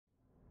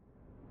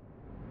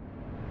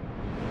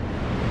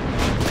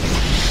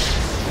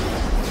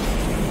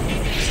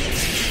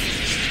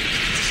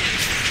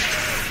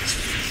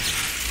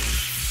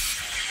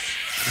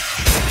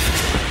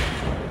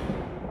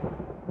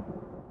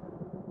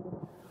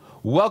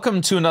Welcome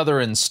to another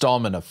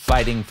installment of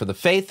Fighting for the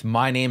Faith.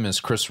 My name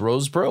is Chris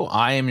Roseborough.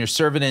 I am your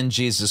servant in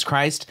Jesus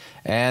Christ,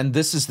 and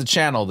this is the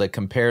channel that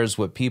compares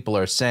what people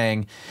are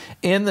saying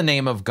in the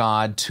name of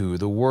God to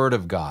the Word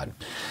of God.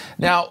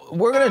 Now,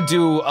 we're going to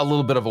do a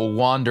little bit of a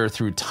wander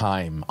through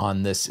time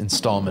on this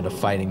installment of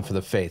Fighting for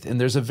the Faith, and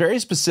there's a very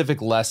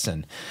specific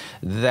lesson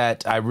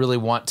that I really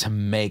want to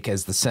make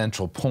as the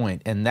central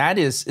point, and that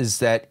is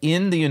that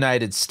in the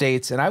United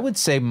States, and I would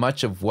say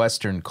much of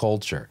Western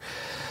culture,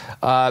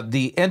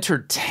 the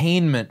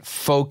entertainment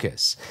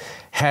focus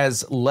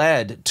has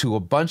led to a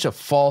bunch of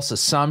false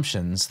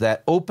assumptions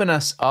that open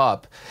us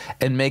up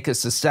and make us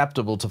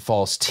susceptible to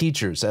false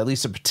teachers, at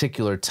least a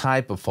particular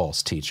type of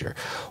false teacher.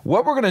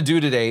 What we're going to do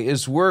today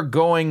is we're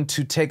going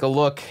to take a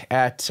look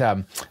at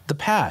the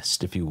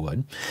past, if you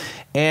would,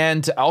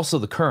 and also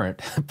the current,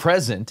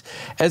 present,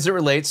 as it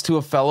relates to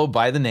a fellow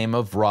by the name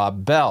of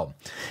Rob Bell.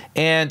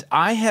 And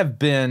I have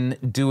been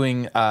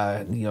doing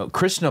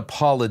Christian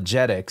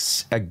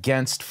apologetics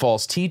against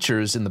false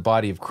teachers in the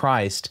body of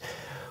Christ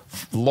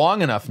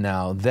long enough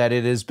now that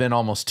it has been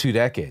almost 2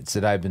 decades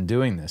that I've been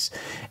doing this.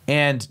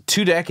 And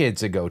 2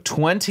 decades ago,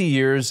 20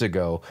 years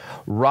ago,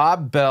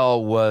 Rob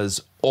Bell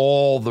was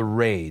all the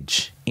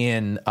rage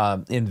in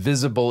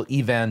invisible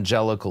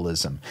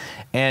evangelicalism.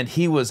 And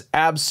he was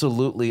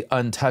absolutely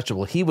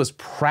untouchable. He was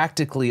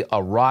practically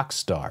a rock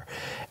star.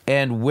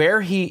 And where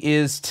he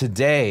is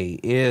today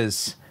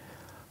it's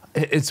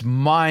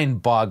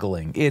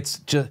mind-boggling. It's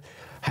just,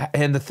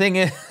 and the thing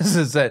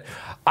is that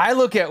I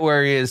look at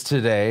where he is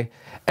today,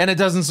 and it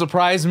doesn't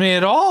surprise me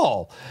at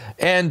all.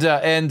 And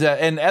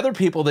other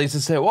people, they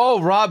just say,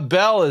 "Whoa, Rob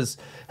Bell has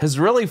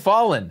really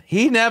fallen."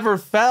 He never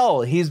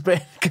fell. He's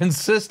been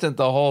consistent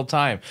the whole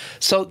time.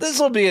 So this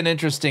will be an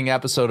interesting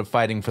episode of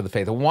Fighting for the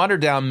Faith. A wander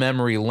down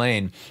memory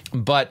lane,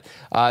 but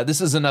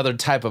this is another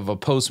type of a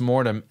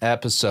post-mortem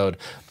episode.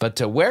 But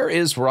where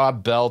is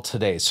Rob Bell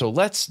today? So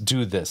let's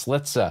do this.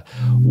 Let's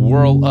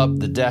whirl up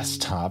the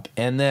desktop,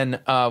 and then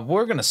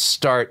we're going to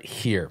start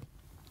here.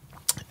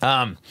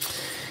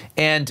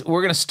 And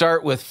we're going to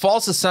start with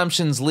false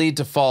assumptions lead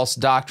to false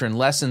doctrine,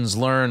 lessons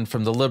learned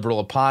from the liberal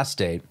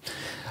apostate,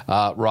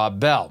 Rob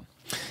Bell.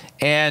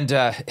 And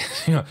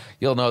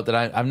you'll note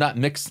that I'm not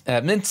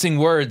mincing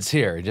words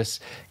here,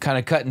 just kind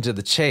of cutting to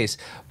the chase.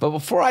 But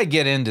before I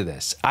get into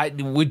this,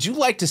 would you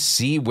like to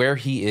see where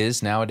he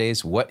is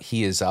nowadays, what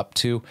he is up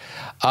to?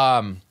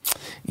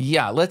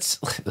 Let's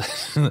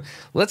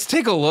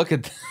take a look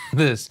at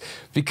this,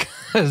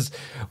 because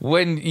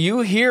when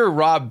you hear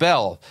Rob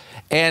Bell,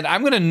 and I'm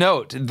going to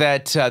note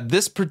that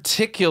this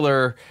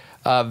particular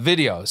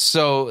video,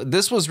 so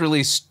this was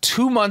released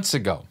 2 months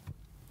ago,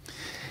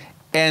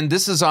 and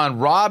this is on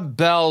Rob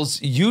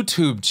Bell's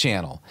YouTube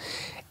channel,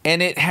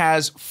 and it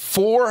has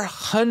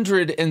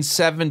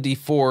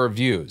 474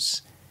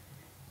 views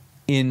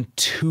in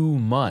 2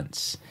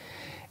 months.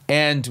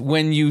 And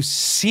when you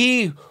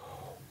see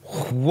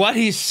what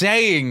he's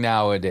saying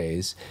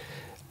nowadays,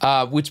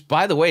 which,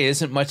 by the way,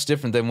 isn't much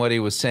different than what he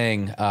was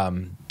saying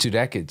 2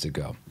 decades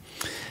ago,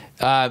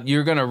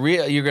 you're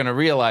gonna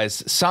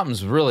realize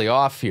something's really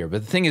off here.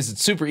 But the thing is,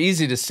 it's super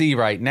easy to see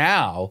right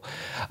now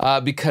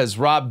because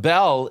Rob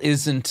Bell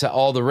isn't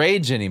all the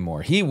rage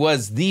anymore. He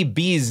was the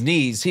bee's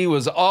knees. He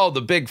was all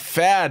the big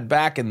fad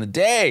back in the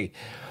day.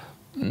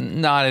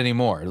 Not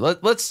anymore.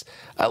 Let's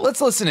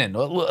listen in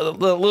a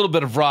little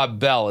bit of Rob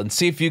Bell and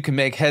see if you can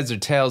make heads or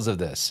tails of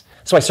this.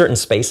 That's why certain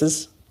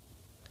spaces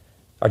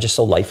are just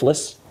so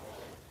lifeless.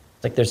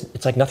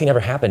 It's like nothing ever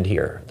happened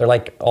here. They're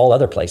like all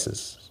other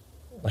places.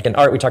 Like in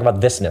art, we talk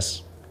about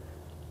thisness.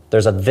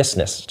 There's a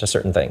thisness to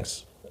certain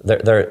things.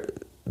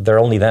 They're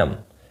only them.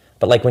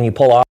 But like when you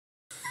pull off,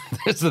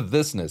 there's a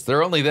thisness.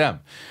 They're only them.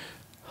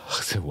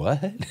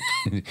 What?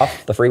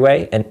 off the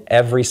freeway, and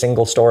every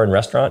single store and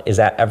restaurant is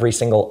at every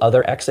single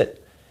other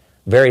exit.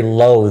 Very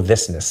low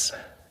thisness.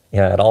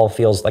 Yeah, it all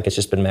feels like it's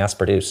just been mass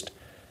produced.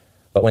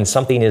 But when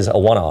something is a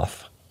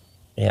one-off,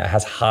 it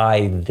has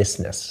high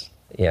thisness.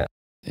 Yeah.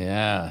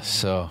 Yeah.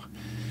 So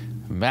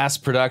mass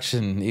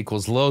production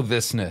equals low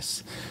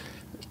thisness.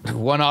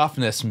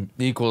 One-offness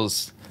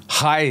equals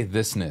high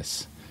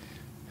thisness.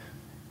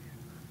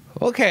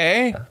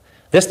 Okay.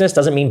 Thisness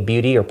doesn't mean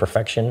beauty or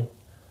perfection.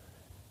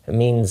 It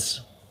means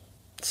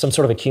some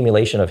sort of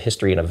accumulation of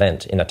history and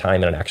event in a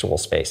time and an actual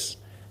space.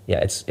 Yeah,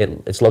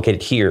 it's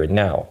located here and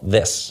now.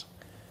 This.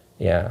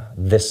 Yeah,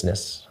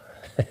 thisness.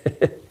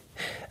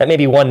 That may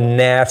be one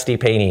nasty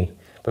painting,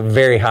 but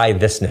very high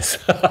thisness.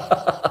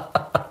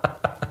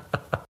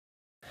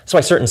 That's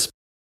why certain...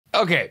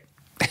 Okay.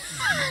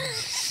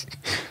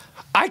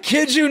 I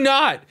kid you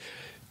not.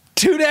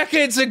 2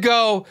 decades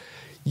ago,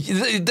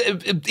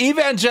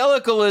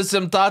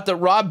 evangelicalism thought that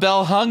Rob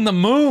Bell hung the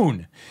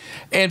moon.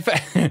 In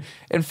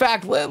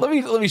fact, let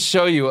me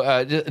show you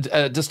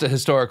just a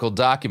historical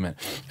document.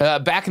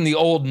 Back in the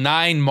old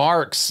 9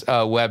 Marks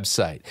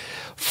website,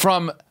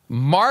 from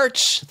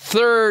March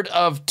 3rd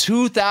of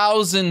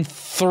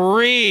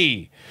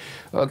 2003,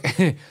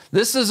 Okay,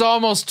 this is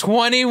almost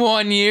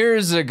 21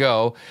 years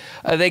ago.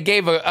 They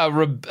gave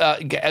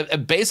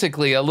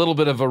basically a little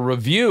bit of a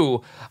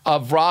review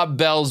of Rob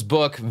Bell's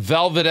book,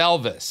 Velvet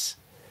Elvis.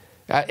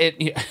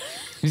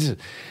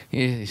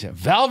 He said,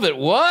 Velvet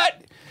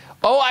what?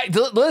 Oh,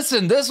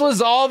 listen, this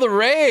was all the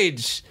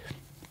rage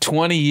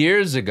 20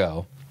 years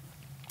ago.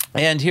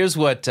 And here's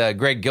what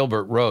Greg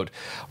Gilbert wrote.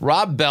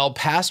 Rob Bell,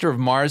 pastor of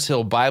Mars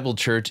Hill Bible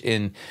Church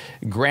in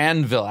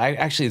Granville,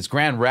 actually it's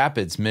Grand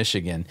Rapids,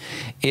 Michigan.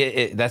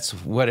 That's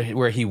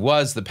where he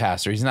was the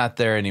pastor. He's not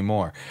there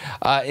anymore.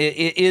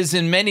 It is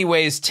in many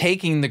ways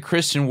taking the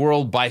Christian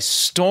world by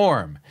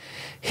storm.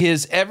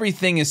 His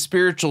Everything is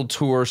Spiritual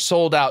tour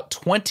sold out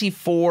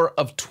 24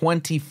 of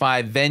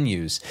 25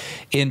 venues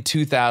in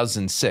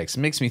 2006. It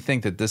makes me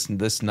think that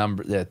this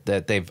number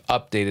that they've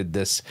updated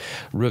this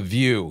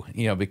review,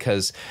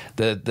 because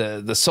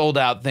the sold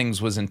out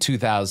things was in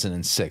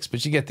 2006,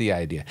 but you get the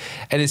idea.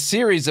 And his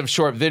series of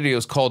short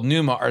videos called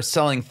Pneuma are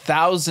selling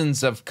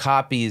thousands of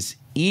copies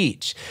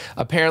each.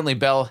 Apparently,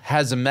 Bell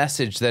has a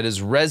message that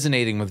is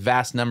resonating with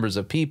vast numbers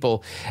of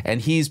people,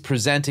 and he's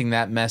presenting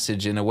that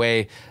message in a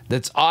way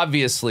that's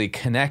obviously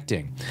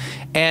connecting.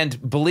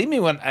 And believe me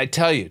when I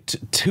tell you,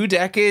 2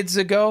 decades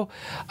ago,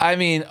 I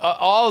mean,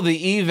 all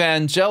the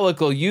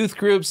evangelical youth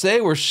groups, they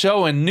were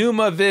showing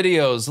Pneuma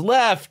videos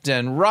left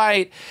and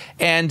right.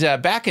 And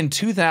back in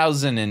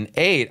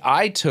 2008,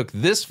 I took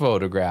this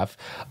photograph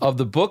of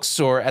the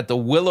bookstore at the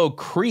Willow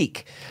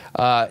Creek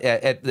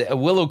at the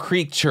Willow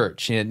Creek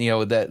Church,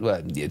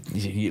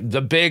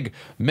 the big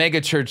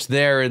mega church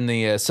there in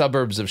the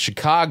suburbs of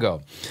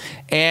Chicago.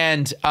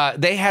 And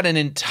they had an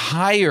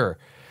entire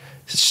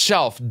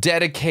shelf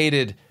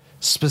dedicated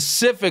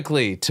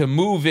specifically to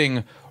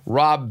moving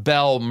Rob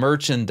Bell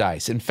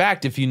merchandise. In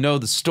fact, if you know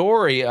the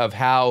story of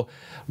how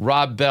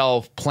Rob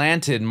Bell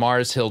planted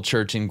Mars Hill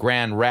Church in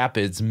Grand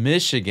Rapids,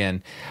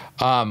 Michigan,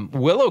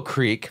 Willow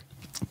Creek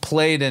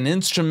played an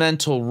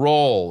instrumental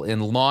role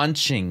in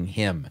launching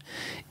him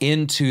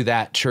into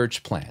that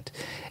church plant.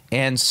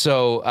 And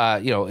so,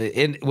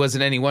 it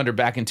wasn't any wonder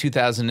back in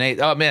 2008.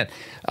 Oh, man,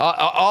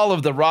 all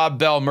of the Rob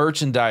Bell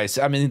merchandise,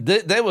 I mean,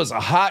 that was a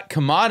hot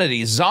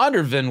commodity.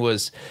 Zondervan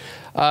was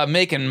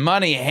making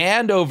money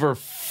hand over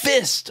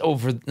fist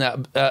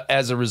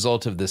as a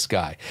result of this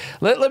guy.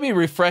 Let me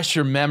refresh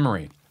your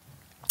memory.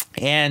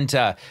 And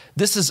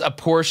this is a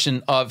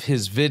portion of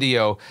his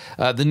video,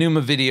 the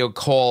Pneuma video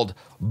called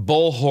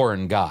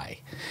Bullhorn Guy.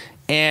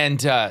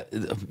 And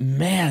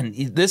man,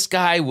 this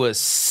guy was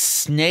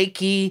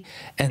snaky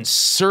and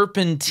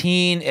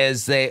serpentine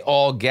as they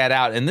all get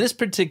out. In this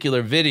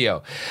particular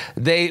video,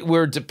 they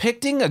were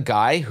depicting a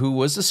guy who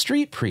was a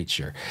street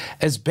preacher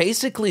as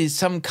basically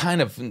some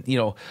kind of,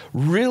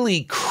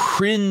 really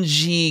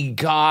cringy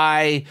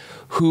guy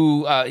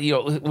who,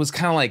 was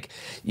kind of like,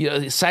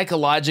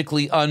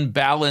 psychologically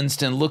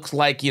unbalanced and looked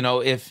like,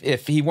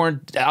 if he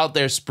weren't out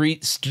there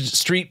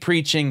street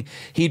preaching,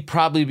 he'd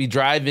probably be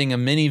driving a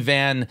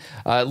minivan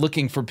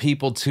looking for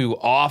people to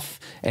off,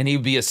 and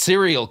he'd be a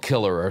serial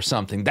killer or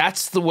something.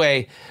 That's the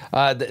way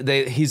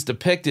he's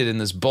depicted in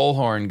this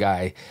Bullhorn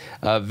Guy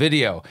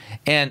video.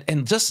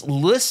 And just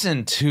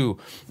listen to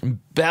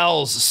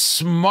Bell's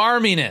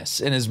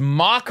smarminess and his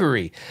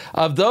mockery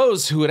of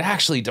those who would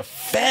actually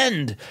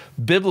defend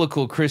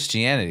biblical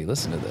Christianity.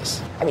 Listen to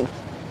this. I mean,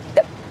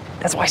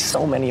 that's why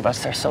so many of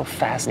us are so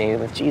fascinated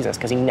with Jesus,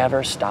 because he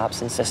never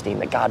stops insisting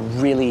that God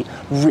really,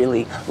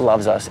 really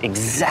loves us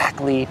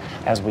exactly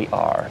as we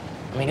are.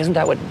 I mean, isn't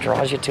that what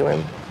draws you to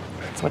him?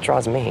 It's what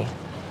draws me.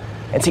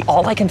 And see,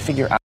 all I can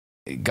figure out...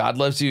 God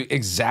loves you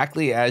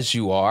exactly as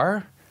you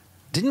are?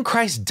 Didn't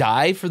Christ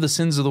die for the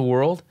sins of the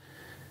world?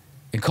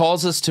 It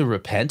calls us to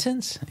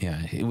repentance?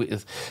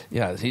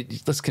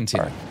 Let's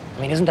continue.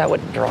 I mean, isn't that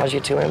what draws you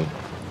to him?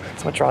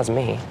 It's what draws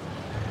me.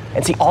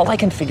 And see, all I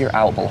can figure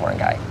out, Bullhorn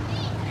Guy,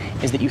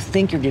 is that you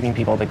think you're giving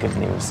people the good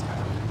news.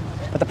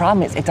 But the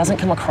problem is, it doesn't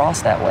come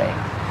across that way.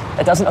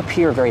 It doesn't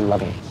appear very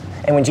loving.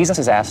 And when Jesus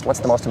is asked, what's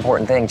the most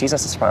important thing?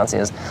 Jesus' response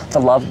is to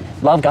love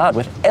God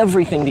with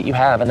everything that you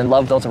have and then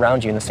love those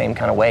around you in the same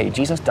kind of way.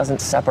 Jesus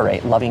doesn't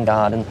separate loving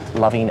God and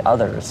loving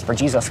others. For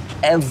Jesus,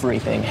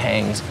 everything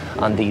hangs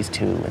on these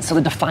two. And so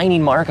the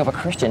defining mark of a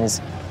Christian is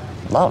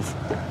love.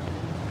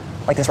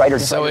 Like this writer...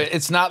 So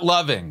it's not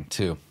loving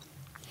to,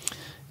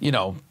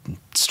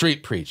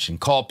 street preach and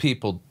call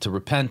people to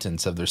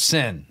repentance of their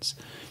sins,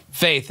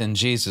 faith in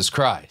Jesus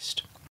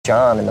Christ.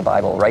 John in the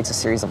Bible writes a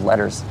series of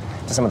letters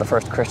to some of the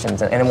first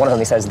Christians, and in one of them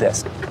he says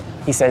this.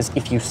 He says,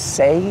 if you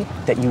say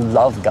that you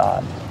love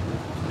God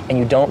and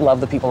you don't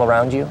love the people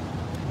around you,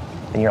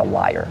 then you're a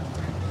liar.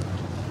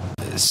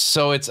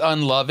 So it's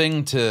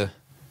unloving to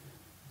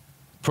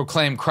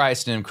proclaim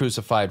Christ and him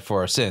crucified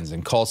for our sins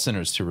and call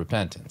sinners to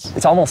repentance.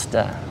 It's almost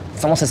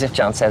as if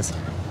John says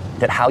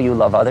that how you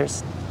love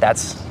others,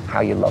 that's how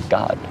you love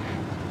God.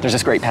 There's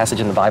this great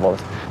passage in the Bible.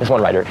 There's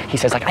one writer, he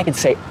says, I could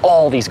say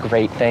all these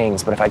great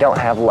things, but if I don't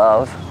have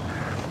love,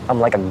 I'm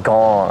like a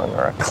gong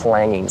or a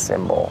clanging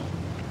cymbal.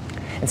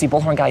 And see,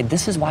 Bullhorn Guy,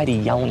 this is why the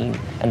yelling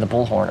and the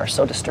bullhorn are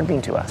so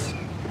disturbing to us,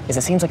 is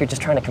it seems like you're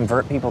just trying to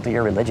convert people to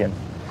your religion.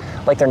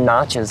 like they're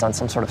notches on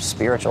some sort of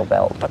spiritual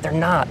belt, but they're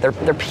not.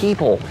 They're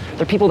people.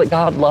 They're people that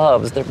God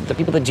loves. They're the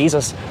people that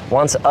Jesus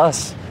wants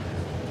us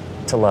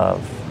to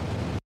love.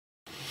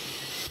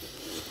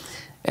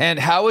 And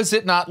how is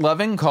it not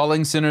loving?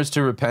 Calling sinners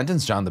to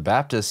repentance. John the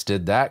Baptist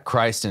did that.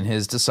 Christ and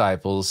his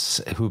disciples,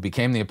 who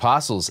became the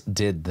apostles,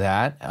 did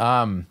that.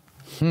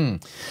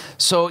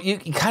 So you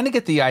kind of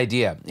get the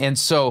idea. And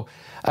so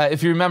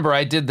if you remember,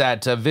 I did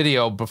that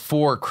video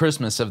before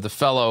Christmas of the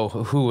fellow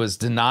who was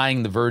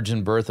denying the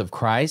virgin birth of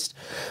Christ.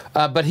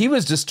 But he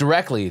was just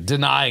directly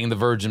denying the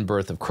virgin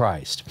birth of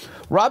Christ.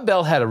 Rob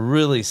Bell had a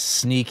really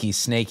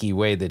snaky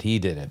way that he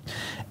did it.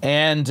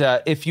 And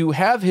if you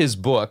have his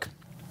book,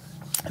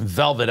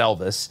 Velvet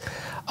Elvis,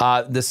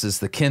 this is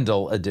the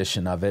Kindle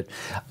edition of it.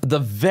 The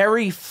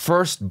very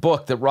first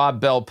book that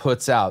Rob Bell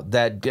puts out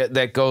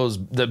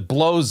that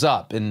blows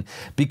up and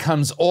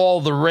becomes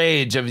all the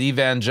rage of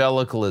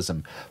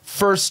evangelicalism.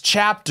 First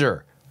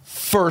chapter,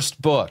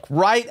 first book,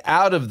 right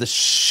out of the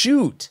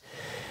chute,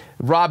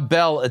 Rob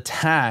Bell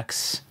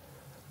attacks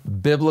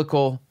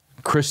biblical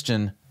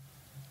Christian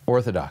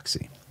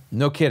orthodoxy.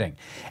 No kidding.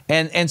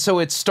 And so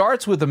it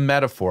starts with a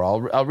metaphor.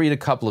 I'll read a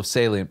couple of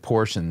salient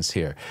portions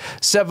here.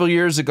 Several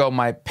years ago,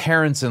 my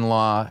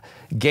parents-in-law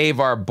gave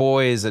our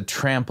boys a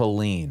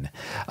trampoline,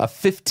 a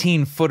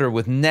 15-footer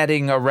with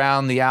netting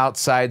around the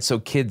outside so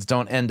kids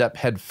don't end up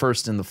head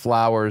first in the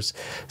flowers.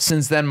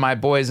 Since then, my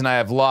boys and I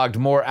have logged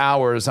more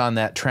hours on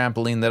that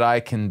trampoline than I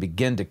can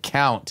begin to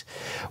count.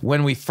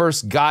 When we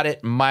first got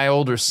it, my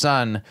older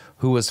son,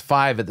 who was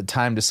 5 at the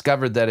time,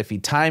 discovered that if he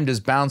timed his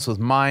bounce with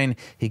mine,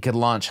 he could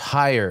launch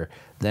higher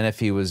than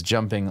if he was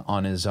jumping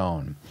on his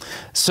own.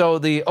 So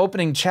the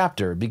opening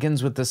chapter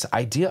begins with this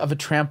idea of a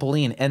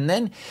trampoline, and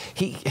then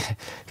he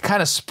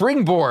kind of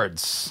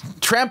springboards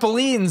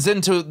trampolines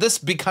into this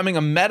becoming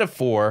a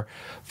metaphor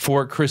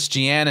for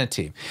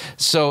Christianity.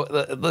 So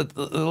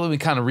let me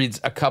kind of read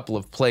a couple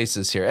of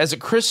places here. As a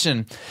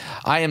Christian,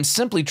 I am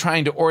simply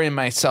trying to orient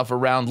myself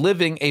around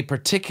living a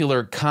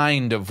particular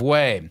kind of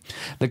way.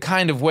 The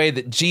kind of way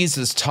that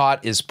Jesus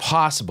taught is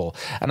possible.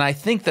 And I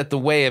think that the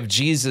way of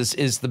Jesus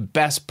is the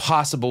best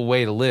possible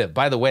way to live.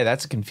 By the way,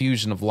 that's a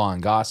confusion of law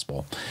and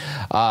gospel.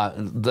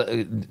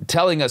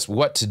 Telling us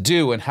what to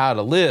do and how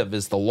to live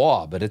is the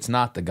law, but it's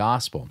not the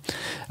gospel.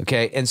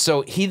 Okay, and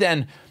so he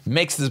then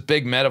makes this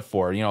big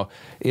metaphor,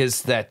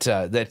 is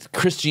that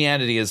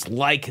Christianity is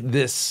like a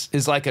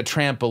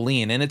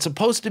trampoline, and it's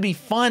supposed to be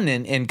fun,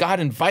 and God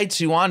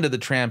invites you onto the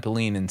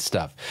trampoline and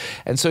stuff.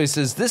 And so he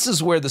says, this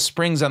is where the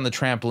springs on the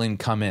trampoline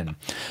come in.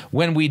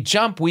 When we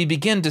jump, we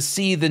begin to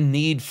see the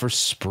need for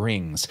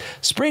springs.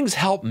 Springs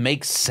help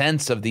make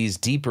sense of these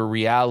deeper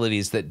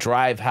realities that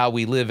drive how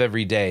we live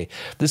every day.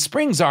 The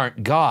springs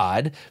aren't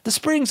God. The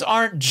springs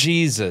aren't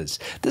Jesus.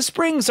 The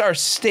springs are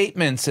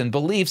statements and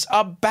beliefs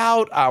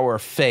about our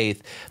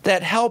faith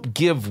that help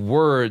give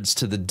words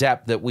to the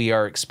depth that we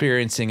are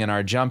experiencing in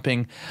our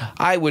jumping.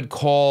 I would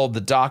call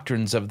the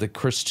doctrines of the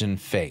Christian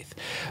faith.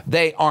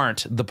 They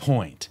aren't the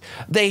point.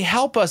 They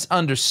help us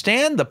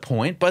understand the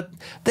point, but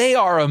they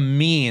are a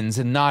means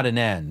and not an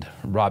end,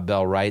 Rob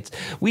Bell writes.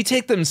 We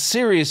take them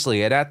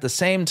seriously, and at the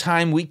same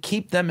time, we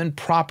keep them in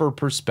proper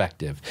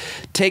perspective.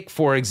 Take,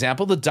 for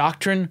example, the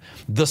doctrine,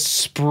 the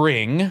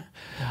spring,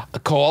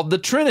 called the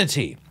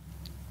Trinity.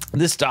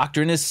 This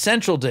doctrine is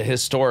central to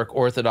historic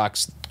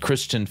Orthodox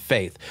Christian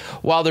faith.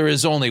 While there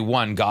is only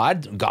one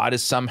God, God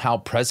is somehow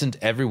present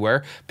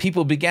everywhere.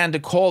 People began to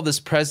call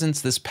this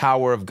presence, this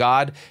power of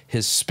God,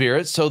 his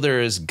spirit. So there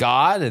is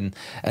God, and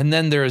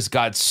then there is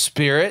God's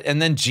spirit,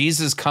 and then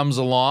Jesus comes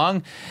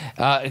along,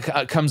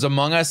 comes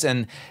among us,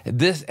 and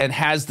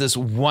has this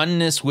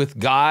oneness with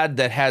God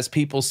that has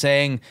people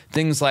saying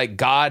things like,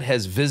 God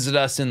has visited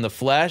us in the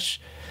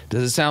flesh.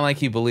 Does it sound like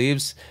he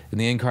believes in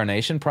the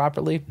incarnation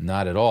properly?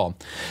 Not at all.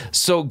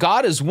 So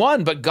God is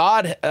one, but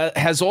God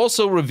has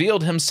also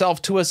revealed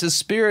himself to us as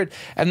spirit,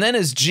 and then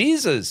as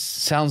Jesus.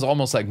 Sounds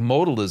almost like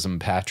modalism,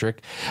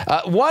 Patrick.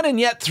 One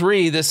and yet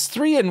three, this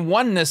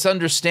three-in-oneness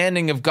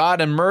understanding of God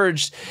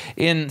emerged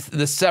in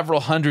the several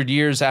hundred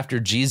years after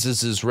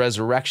Jesus'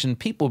 resurrection.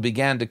 People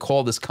began to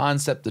call this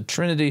concept the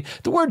Trinity.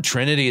 The word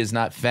Trinity is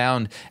not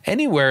found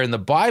anywhere in the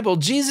Bible.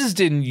 Jesus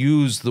didn't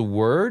use the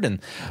word, and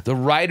the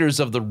writers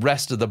of the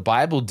rest of the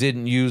Bible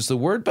didn't use the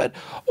word, but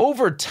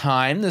over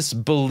time, this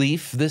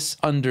belief, this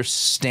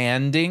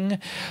understanding,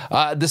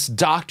 this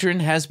doctrine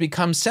has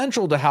become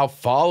central to how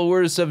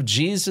followers of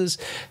Jesus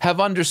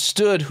have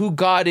understood who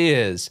God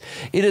is.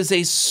 It is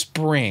a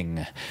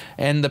spring,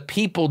 and the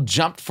people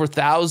jumped for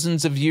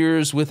thousands of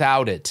years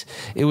without it.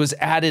 It was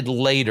added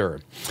later.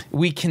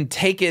 We can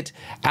take it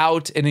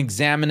out and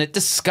examine it,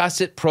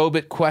 discuss it, probe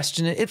it,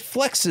 question it. It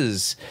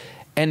flexes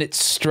and it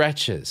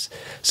stretches.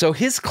 So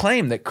his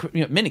claim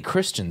that many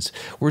Christians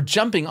were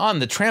jumping on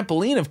the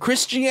trampoline of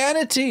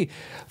Christianity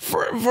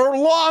for a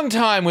long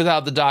time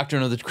without the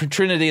doctrine of the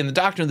Trinity, and the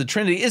doctrine of the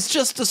Trinity is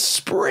just a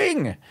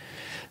spring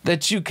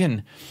that you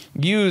can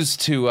use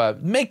to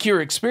make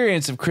your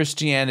experience of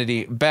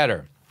Christianity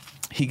better.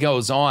 He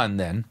goes on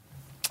then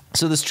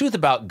So this truth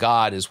about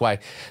God is why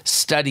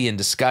study and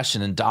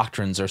discussion and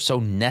doctrines are so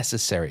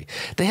necessary.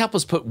 They help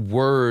us put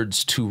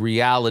words to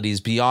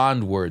realities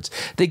beyond words.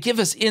 They give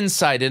us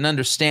insight and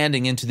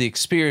understanding into the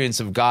experience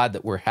of God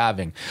that we're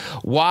having,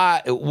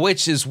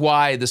 which is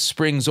why the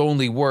springs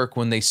only work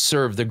when they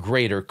serve the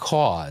greater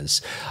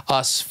cause,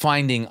 us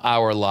finding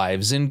our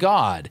lives in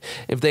God.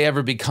 If they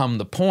ever become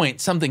the point,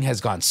 something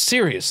has gone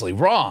seriously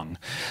wrong.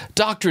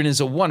 Doctrine is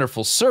a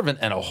wonderful servant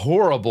and a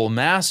horrible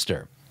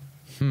master.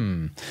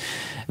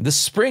 The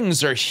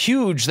springs are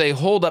huge. They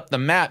hold up the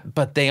map,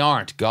 but they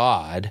aren't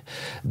God.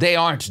 They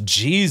aren't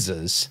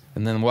Jesus.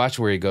 And then watch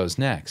where he goes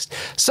next.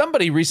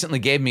 Somebody recently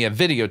gave me a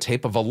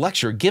videotape of a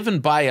lecture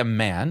given by a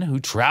man who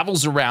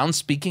travels around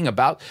speaking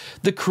about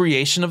the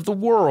creation of the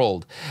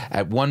world.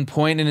 At one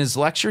point in his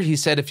lecture, he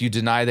said, if you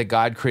deny that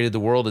God created the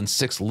world in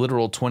 6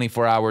 literal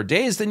 24-hour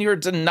days, then you're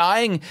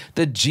denying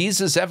that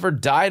Jesus ever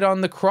died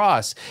on the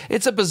cross.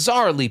 It's a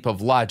bizarre leap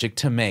of logic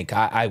to make,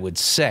 I would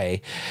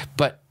say,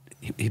 but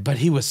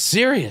he was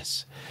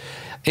serious.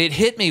 It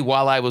hit me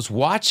while I was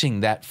watching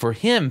that for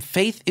him,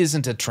 faith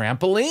isn't a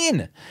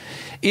trampoline.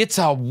 It's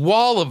a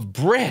wall of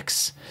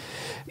bricks.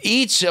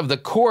 Each of the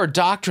core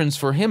doctrines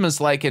for him is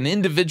like an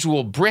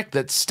individual brick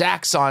that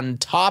stacks on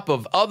top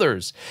of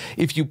others.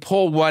 If you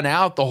pull one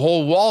out, the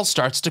whole wall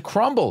starts to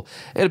crumble.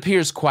 It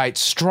appears quite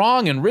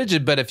strong and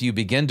rigid, but if you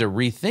begin to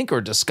rethink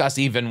or discuss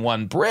even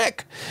one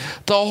brick,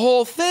 the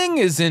whole thing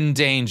is in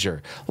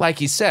danger. Like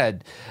he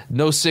said,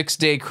 no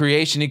 6-day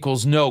creation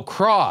equals no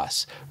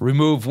cross.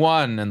 Remove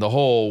one and the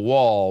whole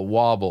wall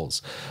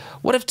wobbles.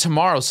 What if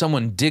tomorrow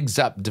someone digs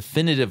up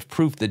definitive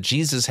proof that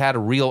Jesus had a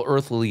real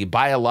earthly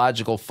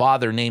biological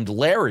father named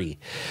Larry,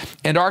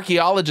 and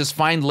archaeologists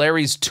find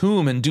Larry's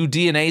tomb and do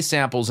DNA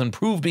samples and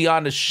prove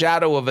beyond a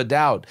shadow of a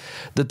doubt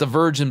that the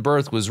virgin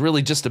birth was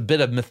really just a bit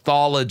of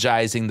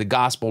mythologizing the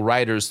gospel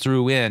writers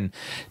threw in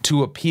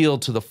to appeal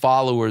to the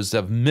followers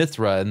of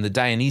Mithra and the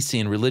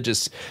Dionysian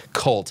religious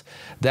cult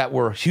that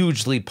were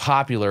hugely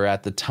popular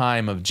at the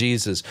time of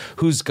Jesus,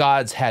 whose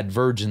gods had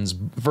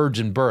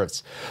virgin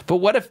births. But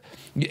what if,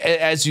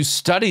 as you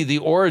study the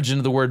origin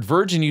of the word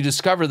virgin, you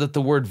discover that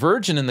the word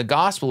virgin in the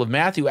Gospel of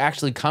Matthew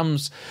actually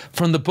comes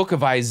from the book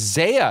of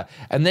Isaiah.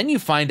 And then you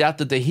find out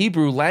that the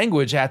Hebrew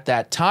language at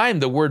that time,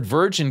 the word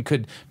virgin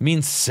could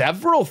mean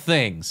several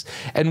things.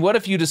 And what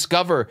if you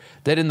discover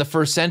that in the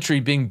first century,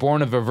 being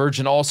born of a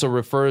virgin also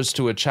refers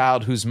to a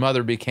child whose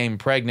mother became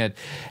pregnant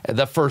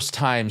the first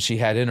time she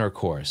had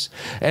intercourse?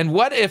 And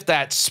what if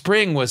that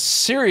spring was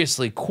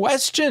seriously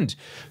questioned?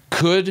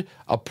 Could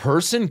a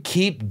person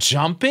keep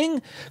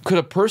jumping? Could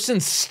a person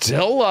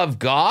still love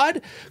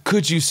God?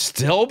 Could you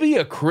still be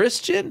a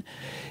Christian?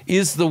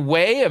 Is the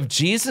way of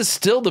Jesus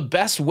still the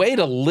best way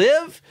to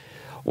live?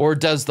 Or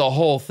does the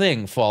whole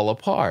thing fall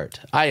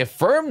apart? I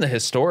affirm the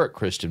historic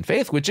Christian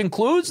faith, which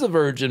includes the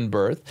virgin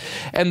birth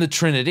and the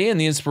Trinity and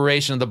the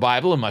inspiration of the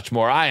Bible and much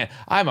more. I'm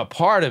a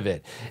part of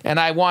it, and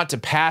I want to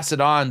pass it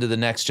on to the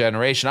next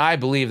generation. I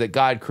believe that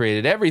God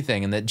created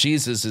everything and that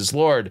Jesus is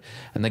Lord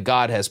and that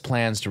God has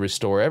plans to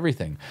restore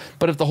everything.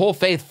 But if the whole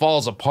faith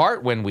falls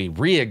apart when we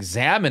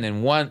re-examine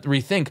and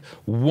rethink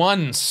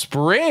one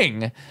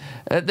spring,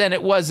 then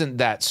it wasn't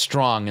that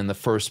strong in the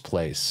first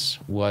place,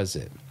 was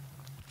it?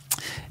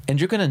 And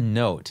you're going to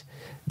note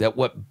that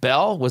what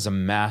Bell was a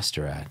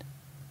master at,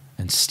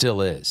 and still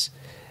is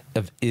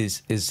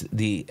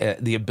the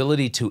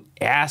ability to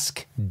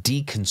ask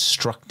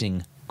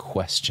deconstructing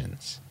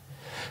questions,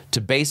 to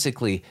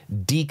basically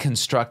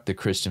deconstruct the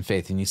Christian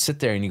faith. And you sit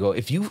there and you go,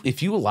 if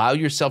you allow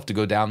yourself to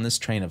go down this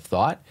train of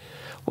thought,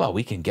 well,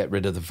 we can get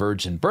rid of the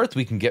virgin birth.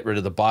 We can get rid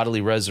of the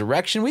bodily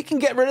resurrection. We can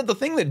get rid of the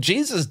thing that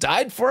Jesus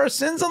died for our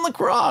sins on the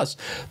cross.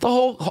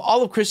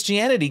 All of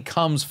Christianity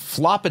comes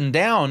flopping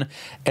down,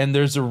 and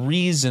there's a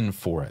reason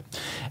for it.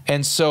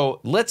 And so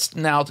let's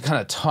now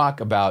kind of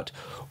talk about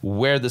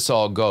where this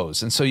all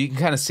goes. And so you can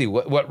kind of see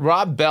what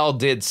Rob Bell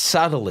did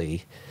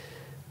subtly,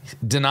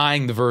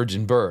 denying the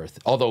virgin birth,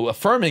 although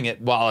affirming it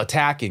while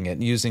attacking it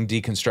using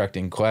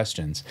deconstructing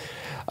questions.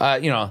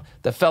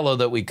 The fellow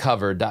that we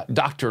covered,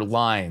 Dr.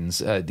 Lines,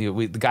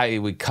 the guy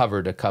we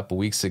covered a couple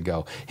weeks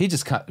ago, he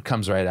just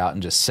comes right out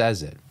and just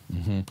says it.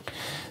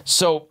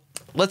 So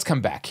let's come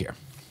back here,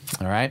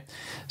 all right?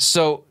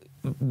 So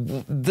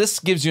this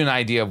gives you an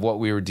idea of what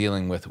we were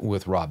dealing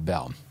with Rob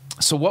Bell.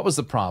 So what was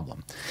the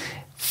problem?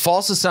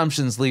 False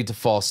assumptions lead to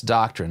false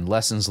doctrine.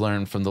 Lessons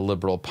learned from the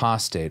liberal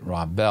apostate,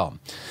 Rob Bell.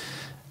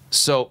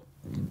 So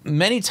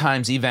many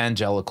times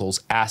evangelicals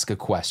ask a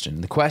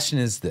question. The question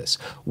is this: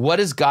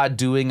 what is God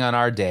doing on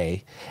our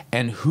day,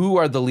 and who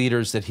are the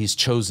leaders that he's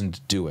chosen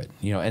to do it?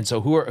 And so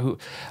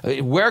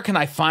where can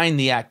I find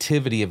the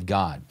activity of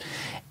God?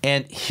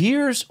 And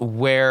here's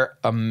where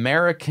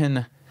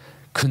American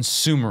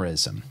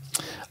consumerism,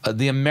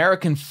 the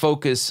American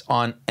focus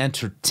on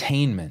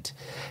entertainment,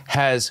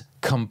 has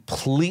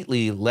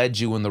completely led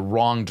you in the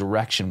wrong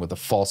direction with a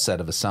false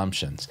set of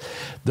assumptions.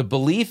 The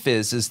belief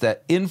is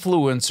that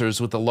influencers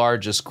with the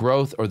largest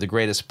growth or the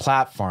greatest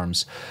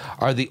platforms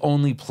are the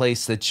only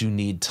place that you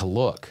need to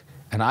look.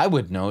 And I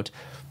would note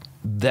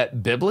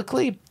that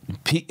biblically,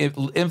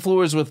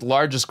 influencers with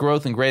largest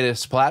growth and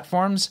greatest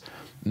platforms,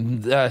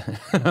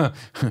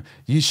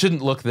 you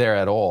shouldn't look there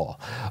at all.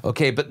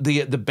 Okay, but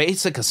the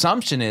basic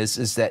assumption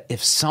is that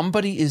if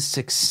somebody is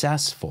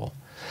successful,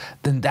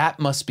 then that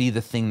must be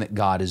the thing that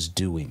God is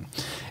doing.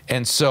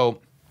 And so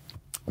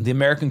the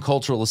American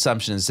cultural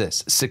assumption is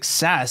this: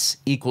 success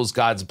equals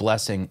God's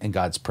blessing and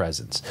God's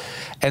presence.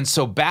 And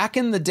so back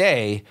in the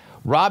day,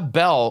 Rob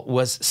Bell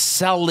was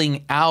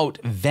selling out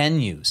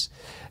venues.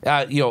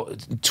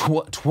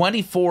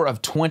 24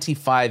 of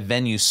 25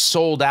 venues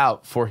sold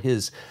out for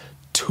his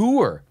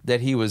tour that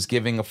he was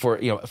giving for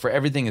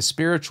Everything is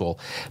Spiritual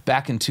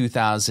back in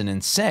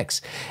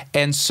 2006.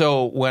 And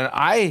so when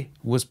I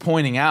was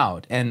pointing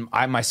out, and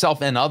I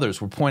myself and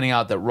others were pointing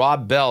out, that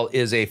Rob Bell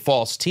is a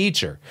false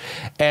teacher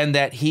and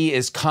that he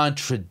is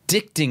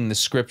contradicting the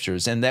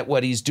scriptures and that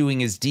what he's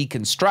doing is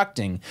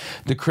deconstructing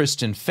the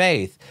Christian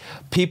faith,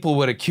 people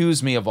would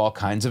accuse me of all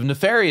kinds of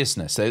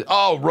nefariousness. They,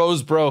 oh,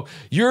 Rosebro,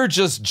 you're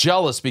just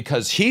jealous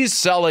because he's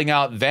selling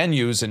out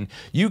venues and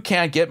you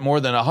can't get more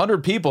than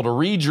 100 people to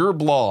read your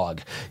blog.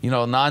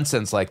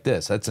 Nonsense like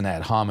this. That's an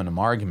ad hominem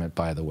argument,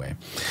 by the way.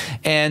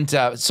 And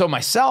so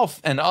myself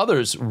and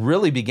others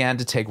really began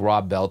to take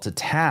Rob Bell to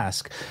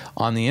task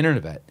on the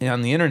internet.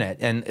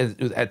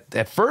 And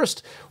at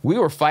first, we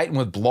were fighting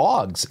with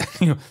blogs.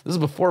 This is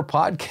before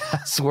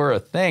podcasts were a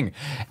thing.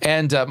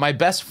 And my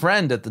best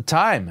friend at the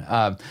time,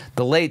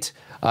 the late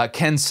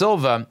Ken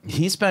Silva,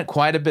 he spent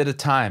quite a bit of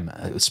time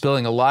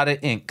spilling a lot of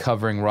ink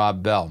covering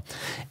Rob Bell.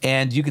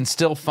 And you can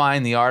still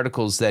find the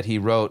articles that he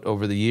wrote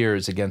over the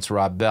years against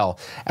Rob Bell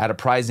at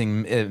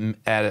Uprising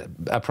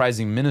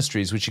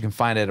Ministries, which you can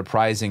find at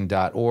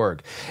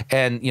uprising.org.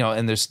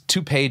 And there's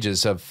 2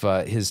 pages of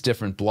his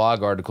different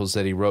blog articles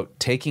that he wrote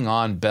taking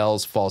on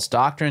Bell's false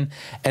doctrine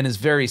and his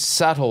very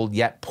subtle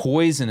yet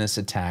poisonous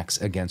attacks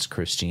against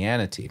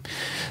Christianity.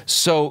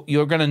 So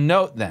you're going to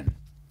note then,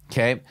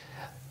 okay,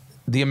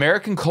 the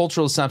American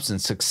cultural assumption,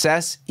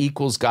 success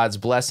equals God's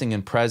blessing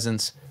and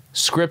presence.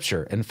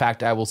 Scripture, in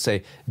fact, I will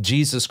say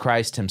Jesus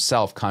Christ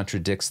himself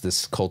contradicts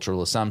this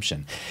cultural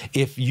assumption.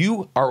 If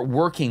you are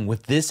working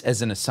with this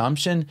as an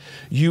assumption,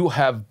 you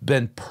have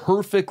been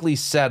perfectly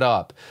set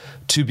up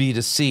to be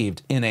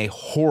deceived in a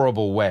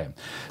horrible way.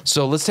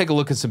 So let's take a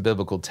look at some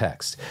biblical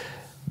text.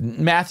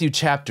 Matthew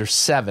chapter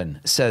 7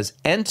 says,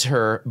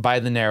 enter by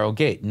the narrow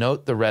gate.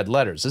 Note the red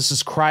letters. This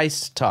is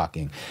Christ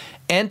talking.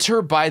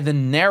 Enter by the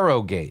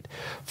narrow gate,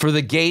 for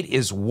the gate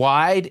is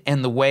wide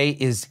and the way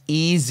is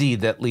easy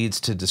that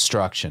leads to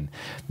destruction.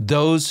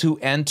 Those who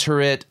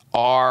enter it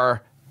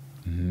are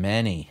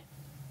many.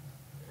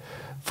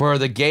 For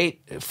the gate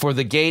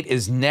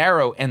is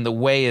narrow and the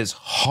way is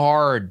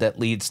hard that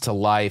leads to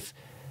life,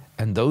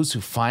 and those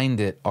who find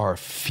it are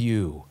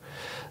few.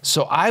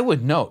 So I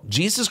would note,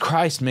 Jesus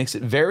Christ makes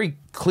it very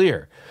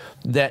clear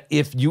that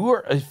if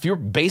your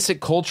basic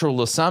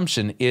cultural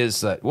assumption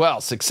is that, well,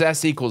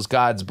 success equals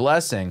God's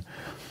blessing,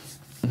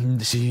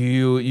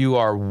 you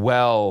are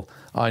well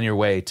on your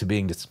way to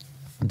being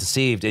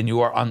deceived, and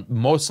you are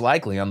most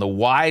likely on the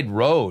wide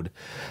road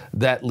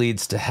that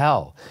leads to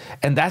hell.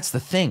 And that's the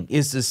thing,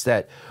 is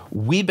that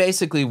we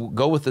basically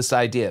go with this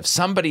idea: if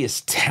somebody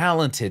is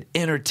talented,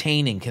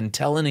 entertaining, can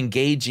tell an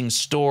engaging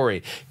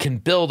story, can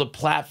build a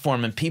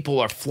platform, and people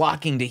are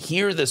flocking to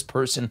hear this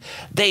person,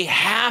 they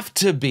have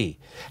to be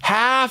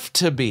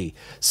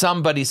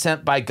somebody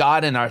sent by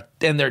God,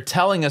 and they're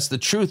telling us the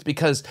truth,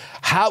 because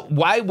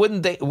why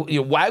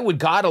would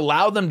God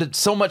allow them to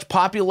so much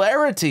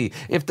popularity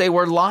if they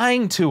were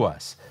lying to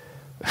us?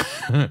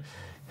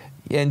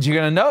 And you're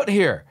going to note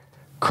here,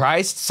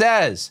 Christ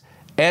says,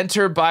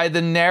 enter by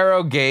the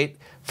narrow gate,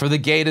 for the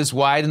gate is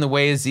wide and the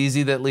way is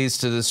easy that leads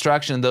to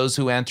destruction. Those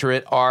who enter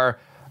it are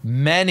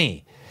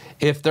many.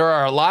 If there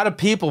are a lot of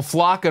people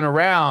flocking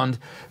around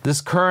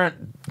this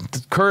current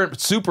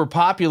super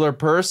popular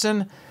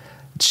person,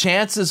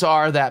 chances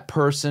are that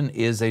person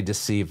is a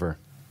deceiver.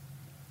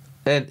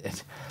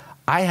 And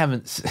I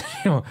haven't,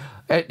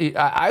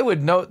 I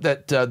would note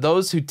that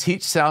those who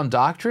teach sound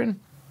doctrine,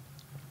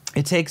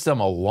 it takes them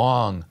a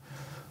long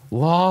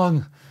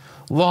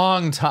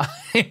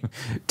time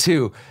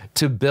to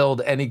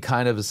build any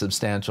kind of a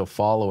substantial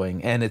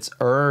following, and it's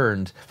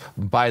earned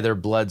by their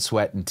blood,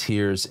 sweat, and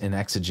tears in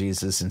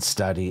exegesis and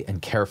study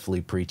and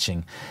carefully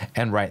preaching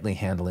and rightly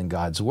handling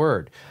God's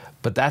word.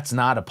 But that's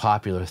not a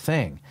popular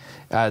thing.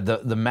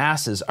 The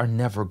masses are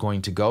never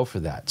going to go for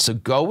that. So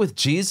go with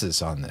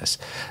Jesus on this.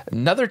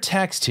 Another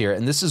text here,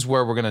 and this is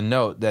where we're going to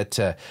note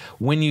that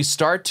when you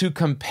start to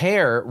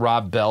compare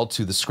Rob Bell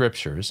to the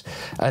scriptures,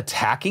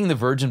 attacking the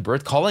virgin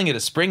birth, calling it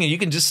a spring, and you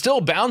can just still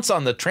bounce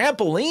on the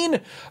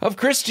trampoline of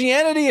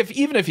Christianity,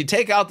 even if you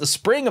take out the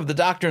spring of the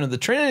doctrine of the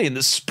Trinity and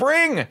the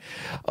spring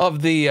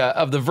of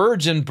the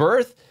virgin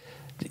birth,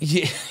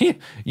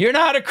 you're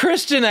not a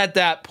Christian at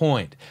that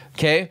point,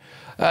 okay?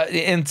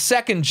 In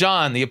 2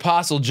 John, the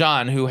Apostle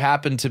John, who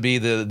happened to be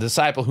the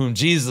disciple whom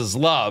Jesus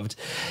loved,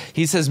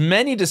 he says,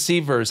 many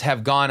deceivers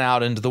have gone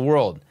out into the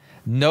world.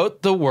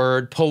 Note the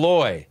word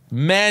poloi,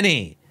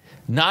 many,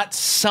 not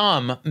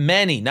some,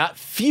 many, not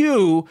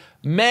few,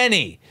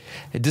 many.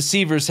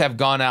 Deceivers have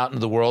gone out into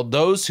the world,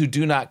 those who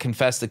do not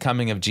confess the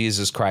coming of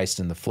Jesus Christ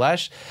in the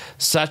flesh.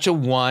 Such a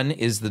one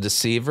is the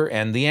deceiver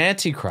and the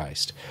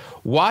Antichrist.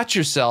 Watch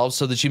yourselves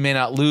so that you may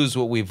not lose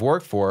what we've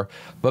worked for,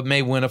 but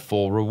may win a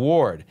full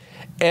reward.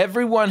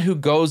 Everyone who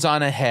goes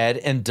on ahead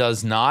and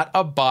does not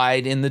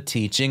abide in the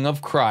teaching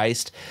of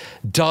Christ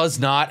does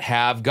not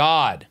have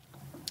God.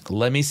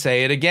 Let me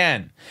say it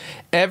again.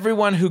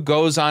 Everyone who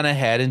goes on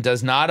ahead and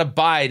does not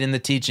abide in the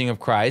teaching of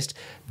Christ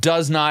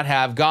does not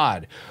have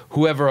God.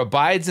 Whoever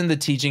abides in the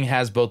teaching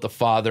has both the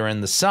Father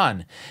and the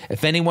Son.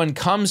 If anyone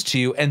comes to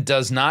you and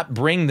does not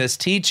bring this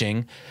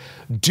teaching,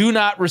 do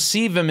not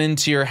receive him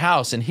into your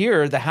house. And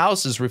here the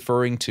house is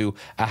referring to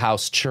a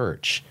house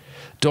church.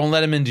 Don't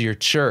let him into your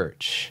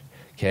church,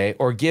 okay?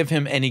 Or give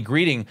him any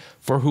greeting,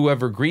 for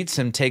whoever greets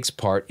him takes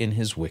part in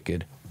his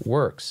wicked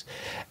works.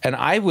 And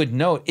I would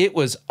note it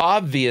was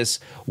obvious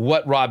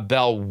what Rob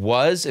Bell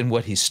was and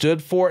what he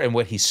stood for and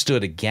what he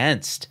stood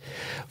against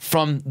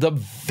from the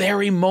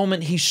very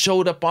moment he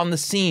showed up on the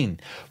scene.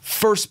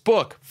 First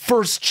book,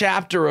 first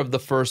chapter of the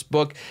first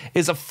book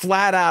is a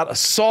flat out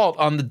assault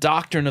on the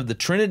doctrine of the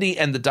Trinity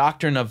and the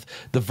doctrine of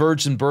the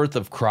virgin birth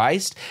of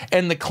Christ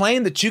and the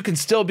claim that you can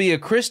still be a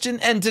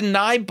Christian and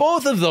deny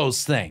both of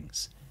those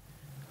things.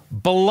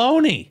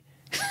 Baloney.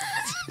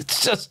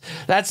 It's just,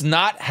 that's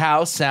not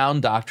how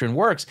sound doctrine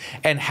works.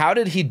 And how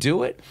did he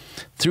do it?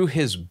 Through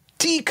his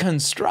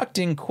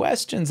deconstructing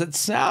questions that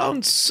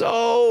sound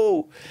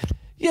so,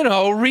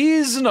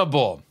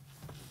 reasonable.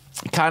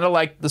 Kind of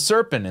like the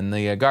serpent in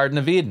the Garden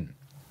of Eden.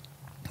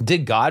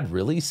 Did God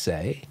really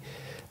say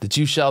that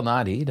you shall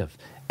not eat of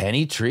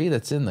any tree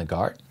that's in the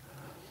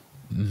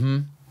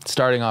garden?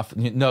 Starting off,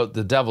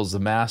 the devil's the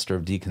master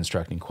of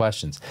deconstructing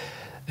questions.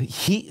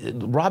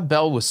 Rob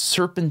Bell was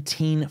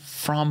serpentine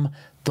from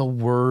the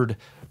word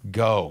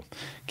go.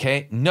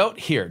 Okay, note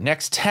here,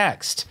 next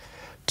text,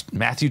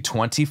 Matthew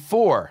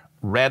 24,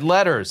 red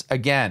letters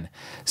again.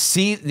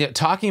 See,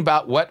 talking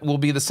about what will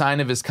be the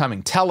sign of his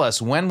coming. Tell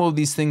us, when will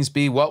these things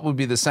be? What will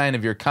be the sign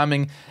of your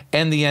coming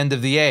and the end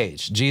of the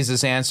age?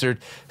 Jesus answered,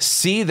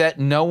 see that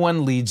no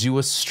one leads you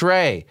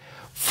astray.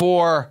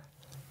 For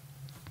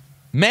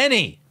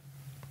many,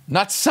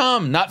 not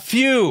some, not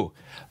few,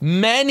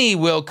 many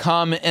will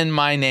come in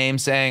my name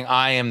saying,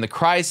 I am the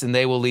Christ, and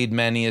they will lead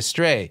many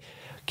astray.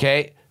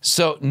 Okay,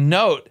 so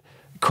note,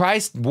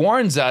 Christ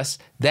warns us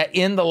that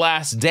in the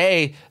last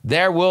day,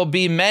 there will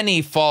be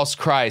many false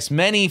Christs,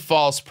 many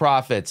false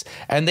prophets,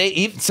 and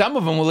some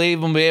of them will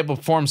even be able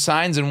to perform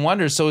signs and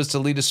wonders so as to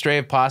lead astray,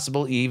 if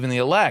possible, even the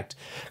elect.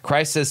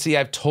 Christ says, see,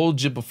 I've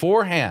told you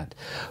beforehand.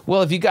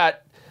 Well, if you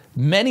got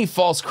many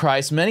false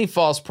Christs, many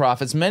false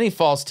prophets, many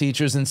false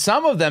teachers, and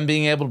some of them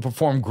being able to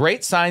perform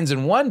great signs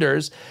and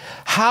wonders,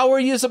 how are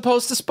you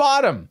supposed to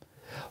spot them?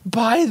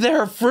 By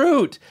their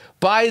fruit,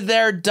 by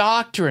their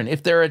doctrine.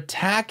 If they're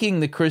attacking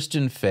the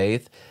Christian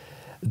faith,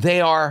 they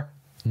are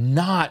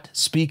not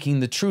speaking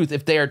the truth.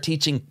 If they are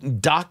teaching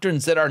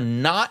doctrines that are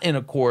not in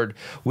accord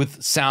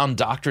with sound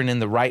doctrine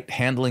and the right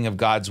handling of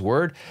God's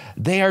word,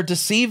 they are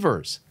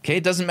deceivers. Okay,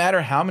 it doesn't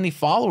matter how many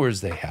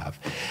followers they have.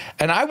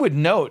 And I would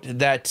note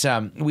that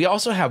we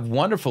also have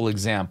wonderful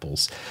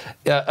examples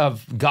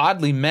of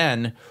godly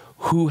men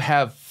who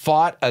have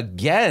fought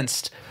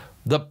against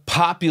the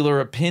popular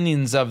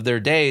opinions of their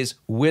days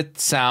with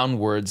sound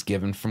words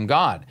given from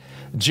God.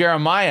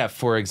 Jeremiah,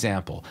 for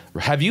example.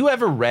 Have you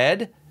ever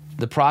read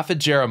the prophet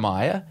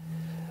Jeremiah?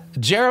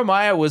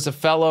 Jeremiah was a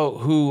fellow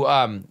who,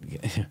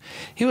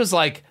 he was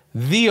like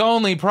the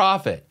only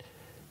prophet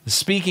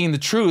speaking the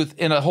truth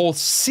in a whole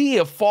sea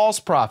of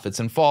false prophets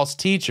and false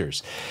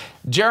teachers.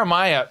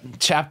 Jeremiah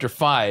chapter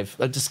 5,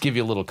 I'll just give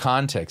you a little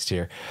context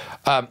here.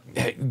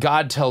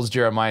 God tells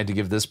Jeremiah to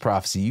give this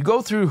prophecy. You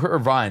go through her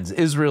vines,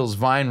 Israel's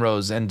vine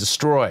rows, and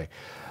destroy,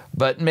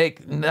 but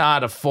make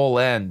not a full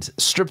end.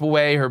 Strip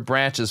away her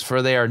branches,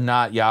 for they are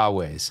not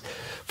Yahweh's.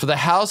 For the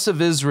house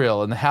of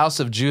Israel and the house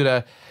of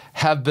Judah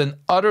have been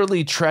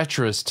utterly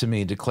treacherous to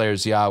me,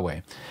 declares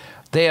Yahweh.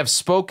 They have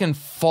spoken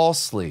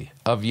falsely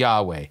of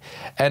Yahweh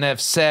and have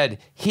said,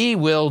 he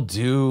will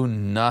do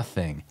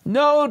nothing.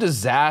 No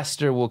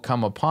disaster will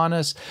come upon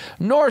us,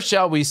 nor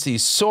shall we see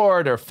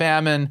sword or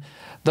famine.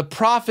 The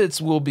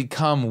prophets will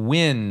become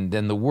wind,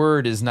 and the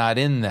word is not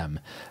in them.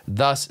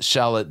 Thus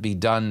shall it be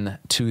done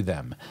to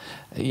them.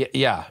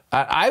 Yeah,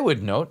 I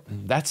would note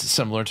that's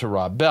similar to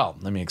Rob Bell.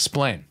 Let me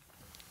explain.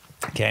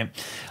 Okay.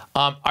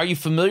 Are you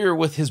familiar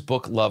with his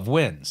book, Love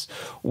Wins?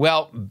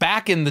 Well,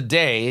 back in the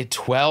day,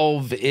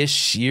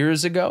 12-ish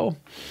years ago,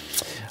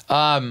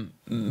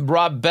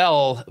 Rob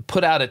Bell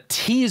put out a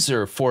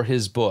teaser for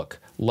his book,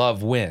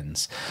 Love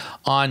Wins,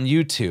 on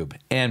YouTube.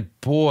 And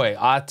boy,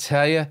 I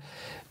tell you,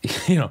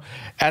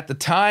 at the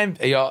time,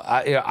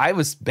 I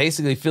was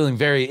basically feeling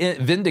very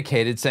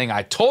vindicated, saying,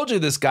 I told you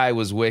this guy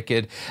was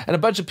wicked. And a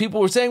bunch of people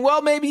were saying,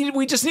 well, maybe you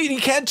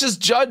can't just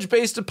judge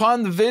based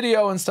upon the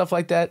video and stuff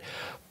like that.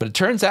 But it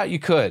turns out you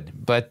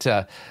could. But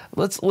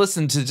let's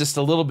listen to just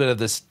a little bit of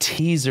this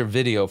teaser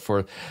video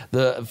for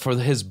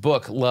his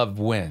book, Love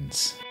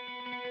Wins.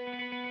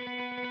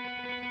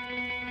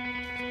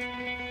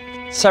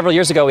 Several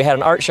years ago, we had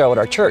an art show at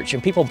our church,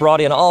 and people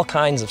brought in all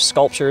kinds of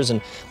sculptures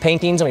and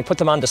paintings, and we put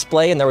them on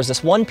display, and there was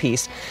this one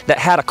piece that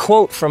had a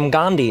quote from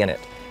Gandhi in it.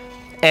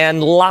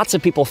 And lots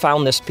of people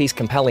found this piece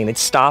compelling. They'd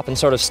stop and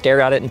sort of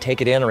stare at it and take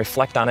it in and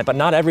reflect on it, but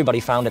not everybody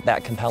found it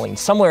that compelling.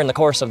 Somewhere in the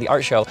course of the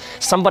art show,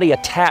 somebody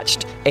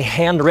attached a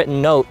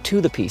handwritten note to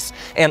the piece,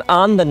 and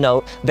on the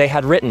note, they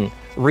had written,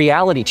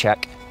 "Reality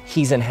check,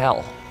 he's in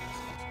hell."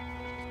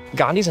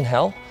 Gandhi's in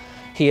hell?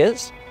 He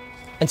is?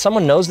 And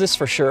someone knows this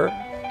for sure?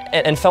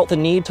 And felt the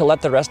need to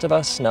let the rest of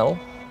us know?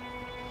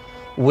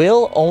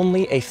 Will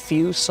only a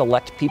few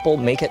select people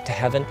make it to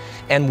heaven?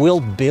 And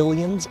will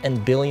billions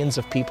and billions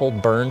of people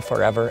burn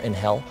forever in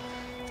hell?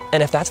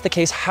 And if that's the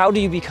case, how do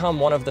you become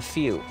one of the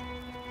few?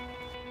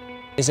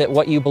 Is it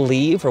what you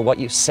believe or what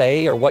you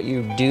say or what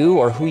you do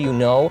or who you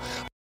know?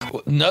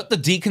 Note the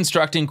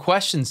deconstructing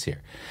questions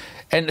here.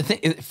 And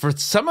for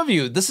some of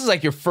you, this is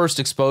like your first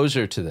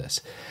exposure to this.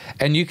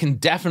 And you can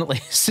definitely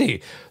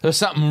see there's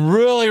something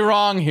really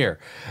wrong here.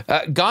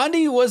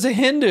 Gandhi was a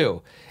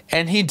Hindu,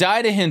 and he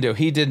died a Hindu.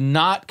 He did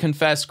not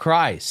confess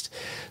Christ.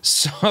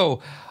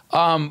 So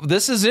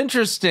this is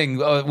interesting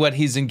what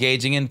he's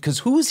engaging in, because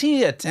who's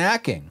he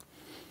attacking?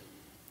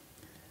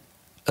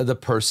 The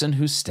person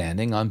who's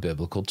standing on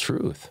biblical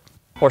truth.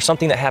 Or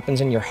something that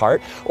happens in your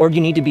heart? Or do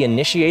you need to be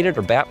initiated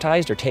or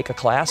baptized or take a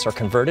class or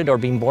converted or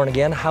being born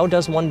again? How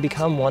does one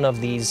become one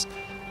of these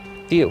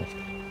few?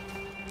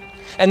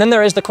 And then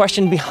there is the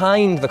question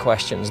behind the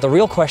questions. The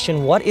real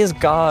question, what is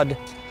God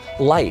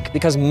like?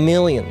 Because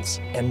millions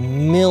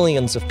and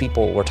millions of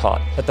people were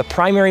taught that the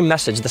primary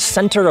message, the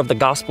center of the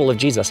gospel of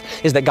Jesus,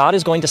 is that God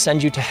is going to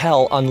send you to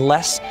hell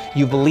unless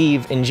you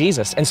believe in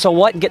Jesus. And so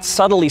what gets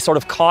subtly sort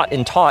of caught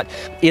and taught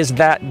is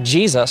that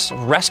Jesus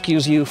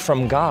rescues you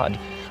from God.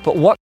 But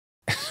what?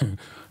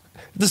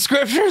 The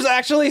scriptures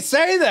actually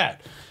say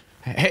that.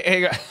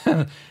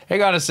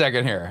 Hang on a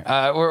second here.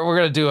 We're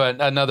going to do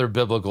another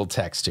biblical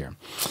text here.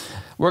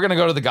 We're going to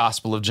go to the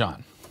Gospel of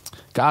John.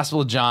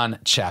 Gospel of John,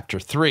 chapter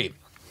 3.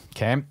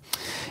 Okay?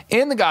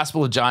 In the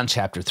Gospel of John,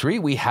 chapter 3,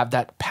 we have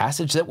that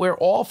passage that we're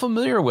all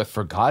familiar with.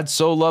 For God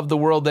so loved the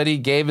world that he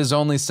gave his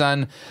only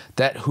Son,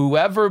 that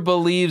whoever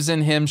believes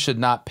in him should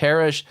not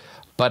perish,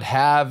 but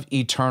have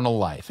eternal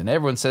life. And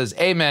everyone says,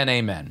 amen,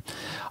 amen.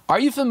 Are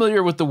you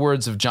familiar with the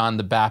words of John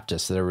the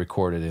Baptist that are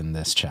recorded in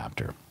this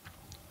chapter?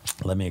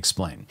 Let me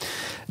explain.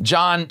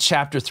 John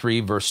chapter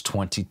 3, verse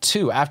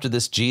 22. After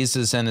this,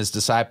 Jesus and his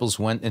disciples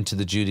went into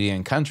the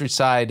Judean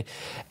countryside,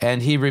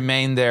 and he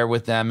remained there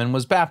with them and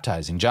was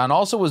baptizing. John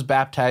also was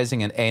baptizing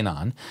in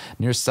Aenon,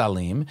 near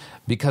Salim,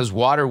 because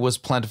water was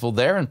plentiful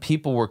there, and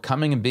people were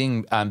coming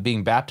and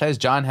being baptized.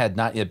 John had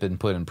not yet been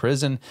put in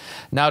prison.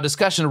 Now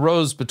discussion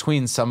arose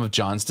between some of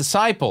John's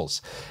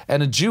disciples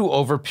and a Jew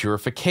over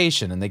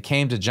purification. And they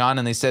came to John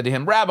and they said to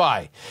him,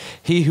 Rabbi,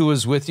 he who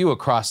was with you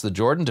across the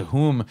Jordan, to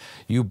whom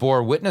you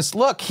bore witness,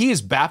 look, he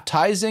is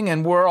baptizing,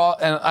 and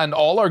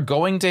all are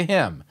going to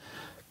him.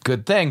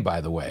 Good thing, by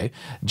the way.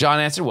 John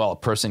answered, well, a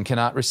person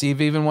cannot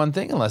receive even one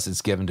thing unless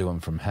it's given to him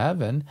from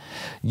heaven.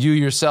 You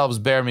yourselves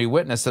bear me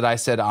witness that I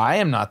said, I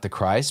am not the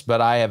Christ,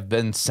 but I have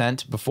been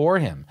sent before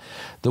him.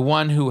 The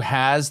one who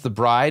has the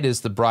bride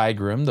is the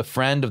bridegroom. The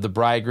friend of the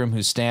bridegroom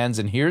who stands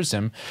and hears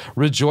him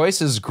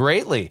rejoices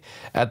greatly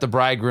at the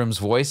bridegroom's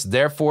voice.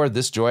 Therefore,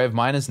 this joy of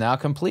mine is now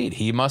complete.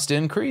 He must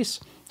increase,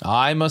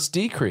 I must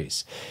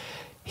decrease.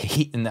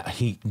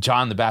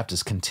 John the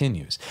Baptist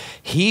continues,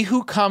 he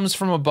who comes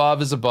from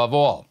above is above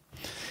all.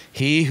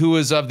 He who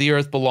is of the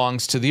earth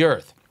belongs to the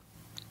earth.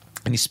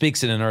 And he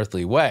speaks in an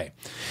earthly way.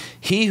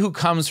 He who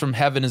comes from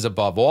heaven is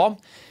above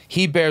all.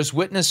 He bears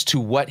witness to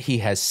what he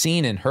has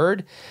seen and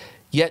heard,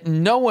 yet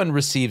no one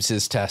receives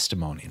his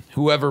testimony.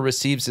 Whoever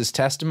receives his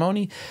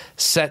testimony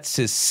sets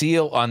his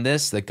seal on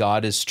this, that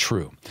God is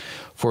true.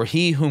 For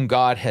he whom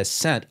God has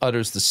sent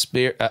utters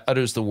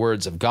the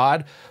words of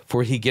God,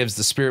 for he gives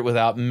the Spirit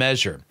without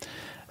measure.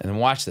 And then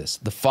watch this.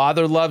 The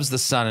Father loves the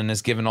Son and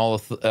has given all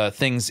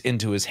things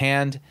into his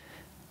hand.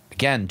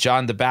 Again,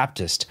 John the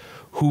Baptist,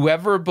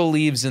 whoever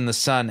believes in the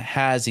Son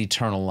has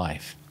eternal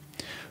life.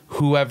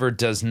 Whoever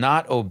does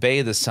not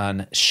obey the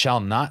Son shall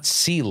not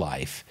see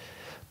life,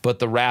 but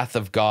the wrath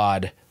of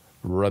God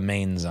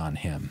remains on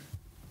him.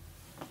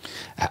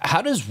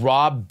 How does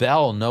Rob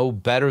Bell know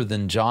better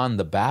than John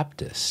the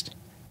Baptist?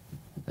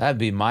 That'd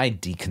be my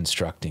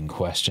deconstructing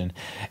question.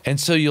 And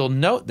so you'll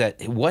note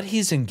that what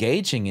he's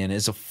engaging in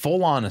is a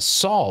full-on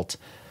assault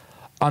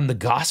on the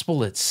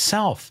gospel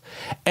itself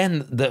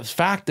and the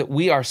fact that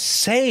we are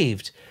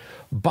saved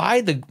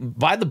by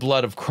the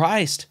blood of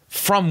Christ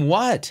from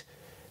what?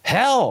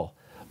 Hell,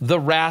 the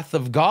wrath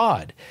of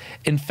God.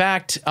 In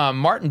fact,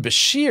 Martin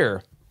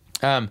Bashir,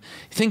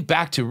 think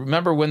back to,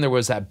 remember when there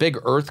was that big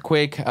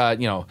earthquake,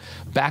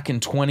 back in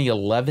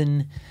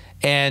 2011?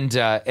 And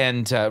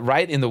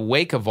right in the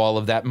wake of all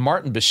of that,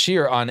 Martin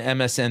Bashir on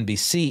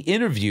MSNBC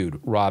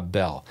interviewed Rob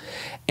Bell.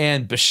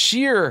 And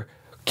Bashir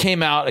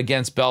came out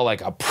against Bell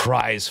like a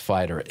prize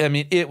fighter. I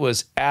mean, it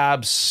was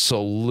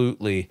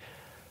absolutely,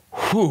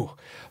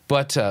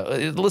 But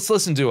let's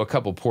listen to a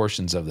couple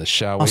portions of this,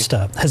 shall we?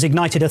 Pastor has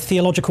ignited a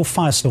theological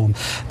firestorm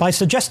by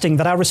suggesting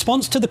that our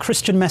response to the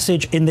Christian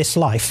message in this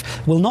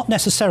life will not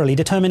necessarily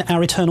determine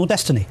our eternal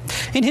destiny.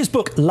 In his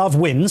book, Love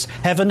Wins,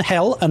 Heaven,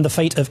 Hell, and the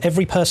Fate of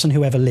Every Person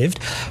Who Ever Lived,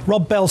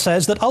 Rob Bell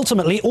says that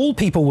ultimately all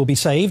people will be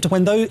saved,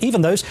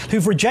 even those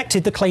who've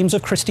rejected the claims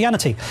of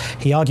Christianity.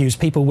 He argues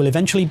people will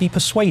eventually be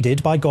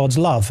persuaded by God's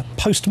love,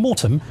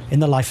 post-mortem,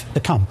 in the life to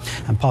come.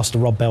 And Pastor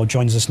Rob Bell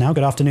joins us now.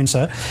 Good afternoon,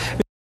 sir.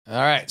 All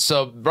right,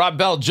 so Rob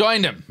Bell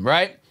joined him,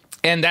 right?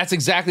 And that's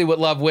exactly what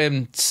Love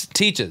Wins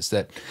teaches,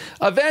 that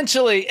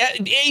eventually,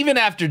 even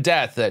after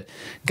death, that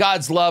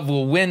God's love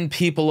will win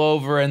people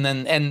over,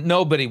 and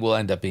nobody will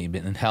end up being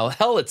in hell.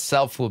 Hell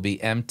itself will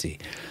be empty.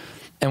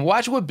 And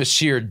watch what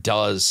Bashir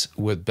does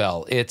with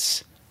Bell.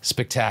 It's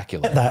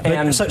spectacular.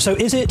 So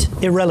is it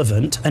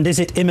irrelevant and is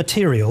it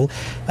immaterial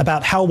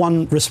about how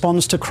one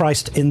responds to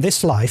Christ in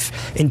this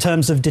life in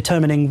terms of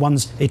determining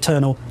one's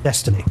eternal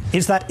destiny?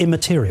 Is that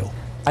immaterial?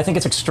 I think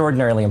it's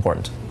extraordinarily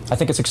important. I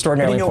think it's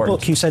extraordinarily important. In your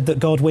book, you said that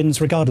God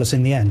wins regardless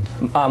in the end.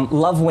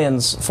 Love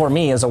wins, for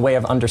me, is a way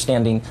of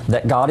understanding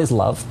that God is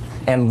love,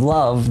 and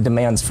love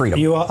demands freedom.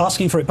 You are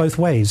asking for it both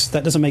ways.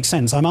 That doesn't make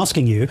sense. I'm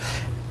asking you,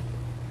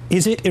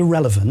 is it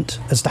irrelevant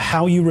as to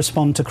how you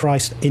respond to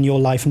Christ in your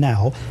life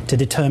now to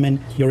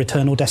determine your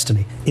eternal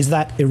destiny? Is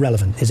that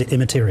irrelevant? Is it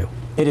immaterial?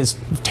 It is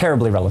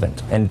terribly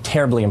relevant and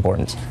terribly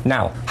important.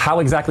 Now, how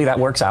exactly that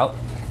works out,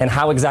 and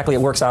how exactly it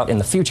works out in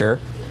the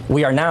future,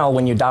 we are now,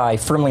 when you die,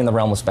 firmly in the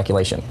realm of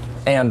speculation.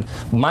 And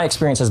my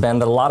experience has been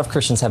that a lot of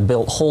Christians have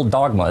built whole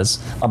dogmas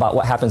about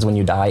what happens when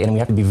you die, and we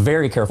have to be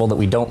very careful that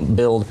we don't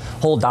build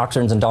whole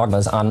doctrines and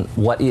dogmas on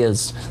what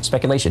is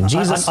speculation.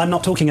 I'm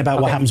not talking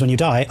about what happens when you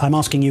die. I'm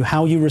asking you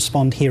how you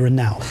respond here and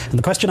now. And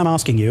the question I'm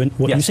asking you, and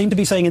what you seem to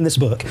be saying in this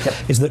book,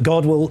 is that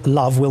God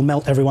will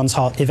melt everyone's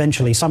heart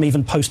eventually, some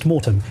even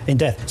post-mortem in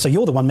death. So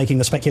you're the one making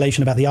the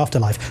speculation about the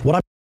afterlife.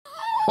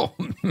 Oh,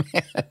 man.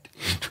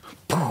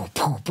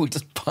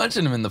 Just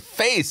punching him in the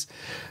face.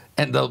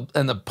 And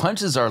the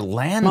punches are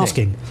landing. I'm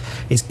asking,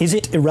 is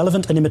it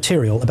irrelevant and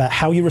immaterial about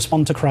how you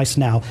respond to Christ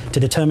now to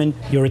determine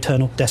your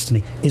eternal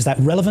destiny? Is that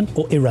relevant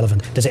or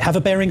irrelevant? Does it have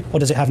a bearing or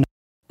does it have no?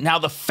 Now,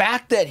 the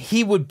fact that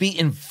he would be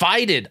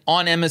invited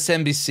on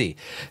MSNBC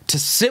to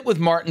sit with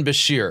Martin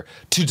Bashir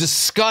to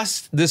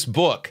discuss this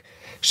book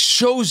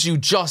shows you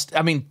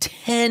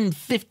 10,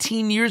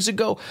 15 years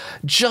ago,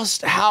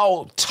 just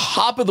how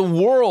top of the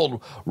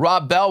world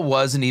Rob Bell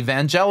was in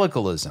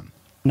evangelicalism.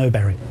 No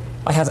bearing.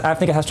 I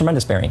think it has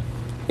tremendous bearing.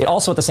 It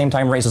also at the same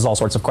time raises all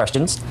sorts of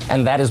questions,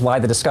 and that is why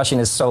the discussion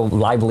is so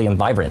lively and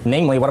vibrant.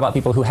 Namely, what about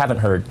people who haven't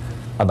heard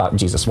about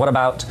Jesus? What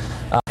about...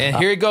 and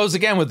here he goes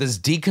again with his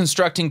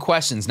deconstructing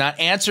questions, not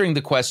answering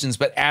the questions,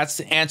 but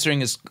answering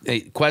his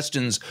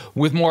questions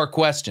with more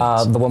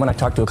questions. The woman I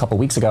talked to a couple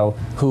weeks ago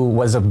who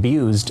was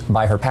abused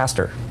by her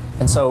pastor.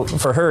 And so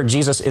for her,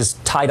 Jesus is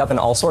tied up in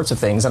all sorts of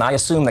things, and I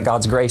assume that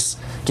God's grace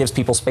gives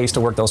people space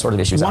to work those sort of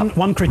issues out.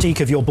 One critique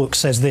of your book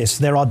says this: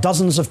 there are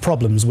dozens of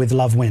problems with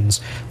Love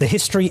Wins. The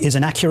history is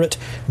inaccurate,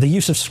 the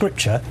use of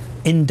scripture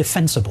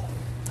indefensible.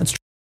 That's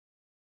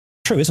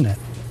true, isn't it?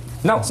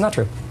 No, it's not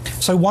true.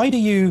 So why do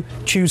you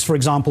choose, for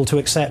example, to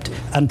accept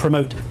and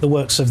promote the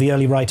works of the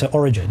early writer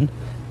Origen,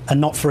 and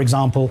not, for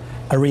example,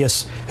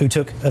 Arius, who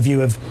took a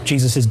view of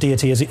Jesus'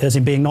 deity as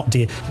in being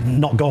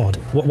not God?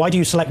 Why do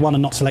you select one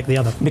and not select the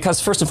other?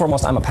 Because first and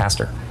foremost, I'm a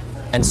pastor.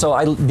 And so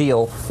I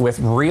deal with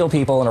real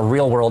people in a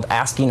real world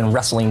asking and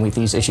wrestling with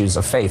these issues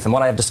of faith. And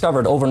what I have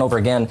discovered over and over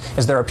again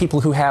is there are people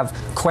who have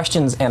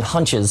questions and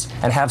hunches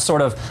and have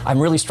sort of,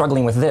 I'm really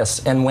struggling with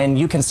this. And when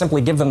you can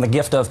simply give them the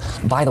gift of,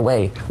 by the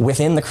way,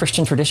 within the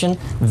Christian tradition,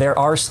 there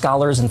are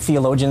scholars and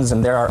theologians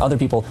and there are other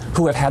people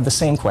who have had the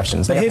same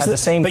questions. They have had the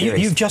same theories. But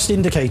you've just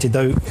indicated,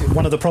 though,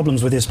 one of the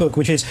problems with this book,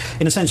 which is,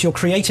 in a sense, you're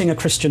creating a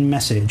Christian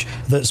message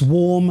that's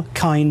warm,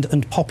 kind,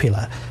 and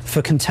popular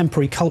for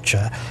contemporary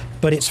culture,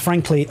 but it's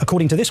frankly,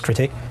 according to this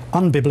critic,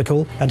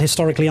 unbiblical and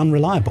historically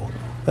unreliable.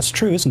 That's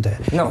true, isn't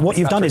it? No, what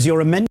you've done is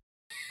you're amending.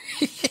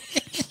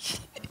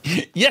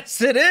 Yes,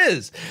 it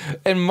is.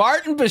 And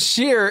Martin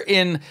Bashir,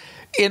 in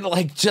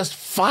like just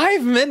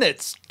 5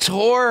 minutes,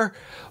 tore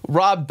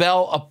Rob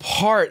Bell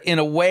apart in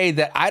a way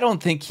that I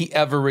don't think he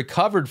ever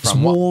recovered from.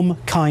 It's warm,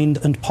 kind,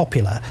 and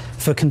popular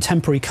for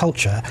contemporary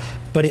culture,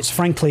 but it's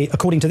frankly,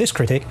 according to this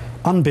critic,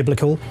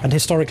 unbiblical and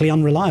historically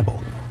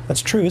unreliable.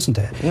 That's true, isn't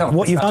it? No,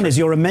 what you've done is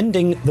you're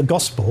amending the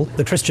gospel,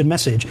 the Christian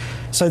message,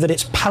 so that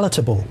it's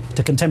palatable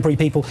to contemporary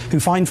people who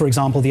find, for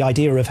example, the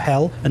idea of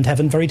hell and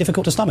heaven very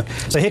difficult to stomach.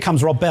 So here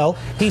comes Rob Bell.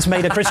 He's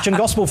made a Christian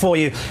gospel for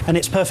you, and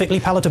it's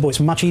perfectly palatable. It's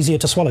much easier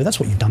to swallow. That's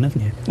what you've done,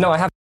 haven't you? No, I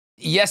haven't.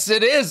 Yes,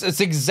 it is.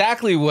 It's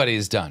exactly what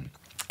he's done.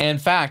 In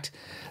fact,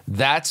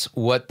 that's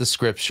what the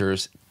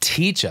scriptures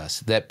teach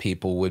us that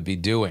people would be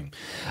doing.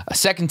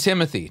 2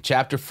 Timothy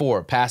chapter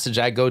 4, passage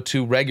I go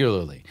to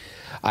regularly.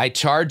 I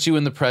charge you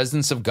in the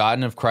presence of God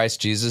and of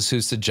Christ Jesus,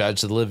 who's to judge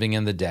the living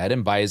and the dead,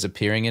 and by his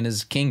appearing in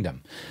his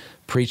kingdom.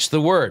 Preach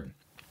the word.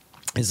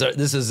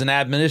 This is an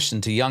admonition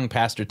to young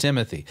Pastor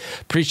Timothy.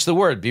 Preach the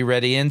word. Be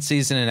ready in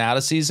season and out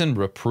of season.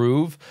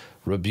 Reprove,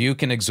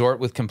 Rebuke and exhort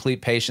with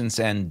complete patience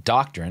and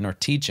doctrine or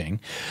teaching.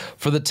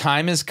 For the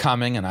time is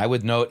coming, and I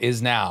would note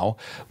is now,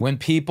 when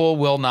people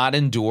will not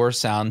endure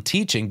sound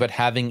teaching, but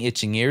having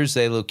itching ears,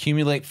 they will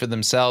accumulate for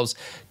themselves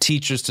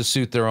teachers to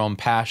suit their own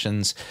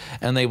passions,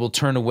 and they will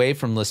turn away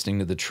from listening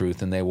to the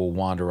truth, and they will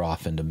wander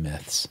off into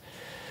myths.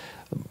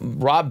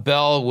 Rob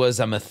Bell was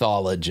a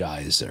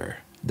mythologizer.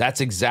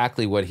 That's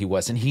exactly what he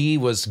was. And he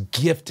was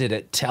gifted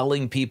at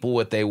telling people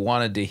what they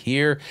wanted to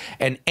hear.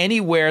 And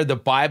anywhere the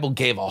Bible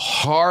gave a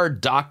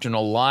hard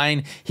doctrinal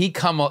line, he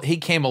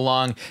came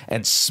along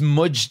and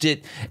smudged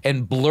it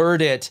and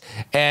blurred it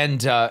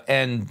and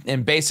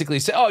basically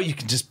said, oh, you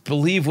can just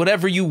believe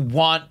whatever you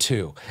want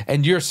to,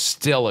 and you're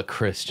still a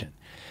Christian.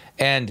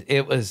 And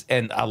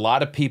a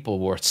lot of people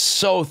were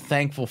so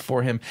thankful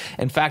for him.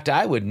 In fact,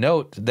 I would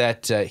note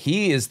that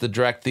he is the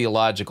direct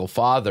theological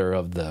father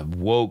of the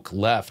woke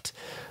left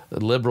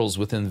liberals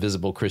within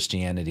visible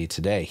Christianity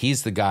today.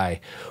 He's the guy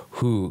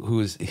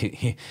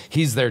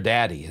he's their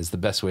daddy, is the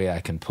best way I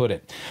can put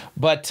it.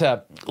 But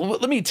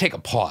let me take a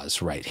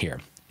pause right here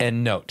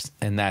and note,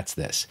 and that's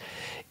this,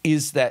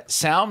 is that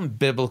sound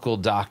biblical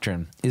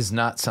doctrine is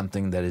not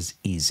something that is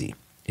easy.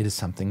 It is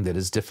something that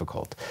is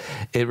difficult.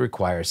 It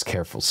requires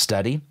careful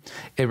study.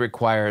 It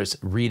requires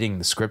reading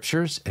the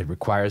scriptures. It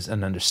requires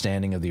an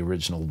understanding of the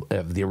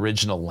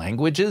original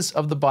languages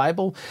of the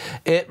Bible.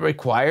 It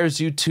requires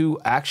you to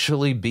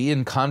actually be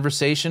in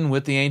conversation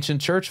with the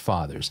ancient church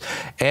fathers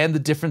and the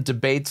different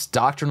debates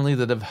doctrinally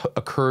that have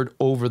occurred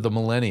over the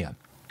millennia.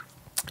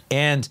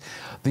 And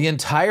the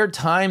entire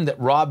time that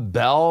Rob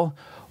Bell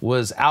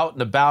was out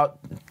and about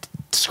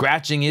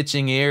scratching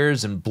itching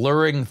ears and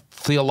blurring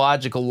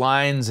theological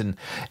lines and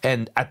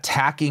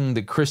attacking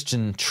the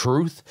Christian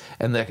truth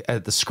and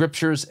the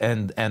scriptures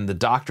and the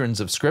doctrines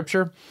of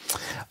Scripture,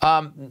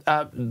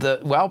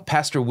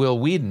 Pastor Will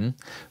Whedon,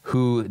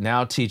 who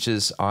now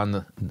teaches on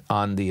the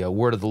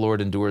word of the Lord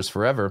endures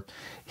forever,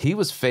 he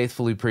was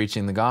faithfully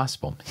preaching the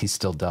gospel. He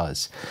still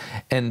does.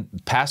 And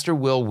Pastor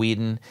Will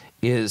Whedon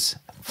is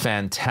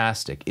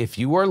fantastic. If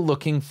you are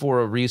looking for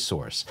a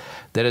resource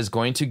that is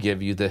going to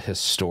give you the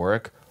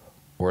historic,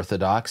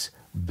 orthodox,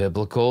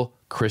 biblical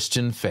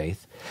Christian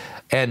faith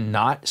and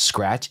not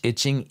scratch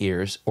itching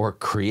ears or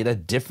create a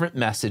different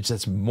message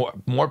that's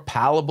more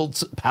palatable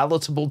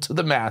to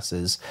the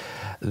masses,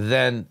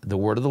 then the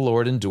word of the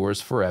Lord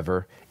endures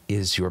forever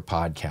is your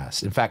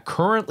podcast. In fact,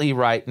 currently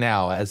right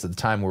now, as of the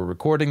time we're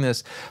recording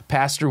this,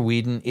 Pastor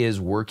Whedon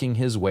is working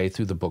his way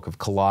through the book of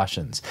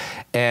Colossians.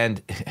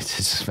 And it's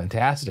just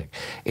fantastic.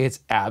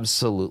 It's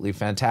absolutely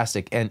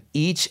fantastic. And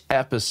each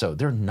episode,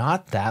 they're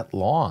not that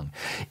long.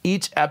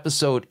 Each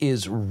episode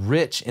is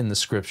rich in the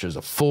scriptures,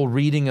 a full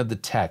reading of the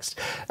text,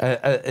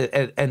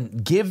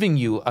 and giving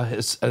you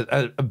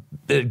a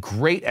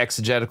great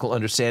exegetical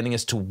understanding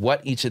as to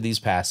what each of these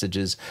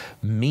passages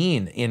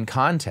mean in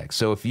context.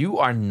 So if you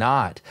are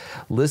not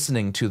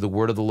listening to the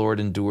word of the Lord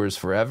endures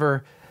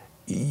forever,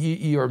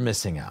 you're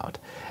missing out.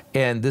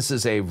 And this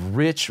is a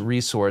rich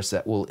resource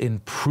that will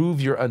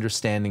improve your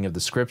understanding of the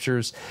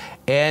scriptures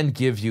and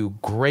give you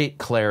great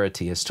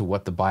clarity as to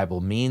what the Bible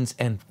means.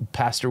 And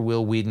Pastor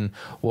Will Whedon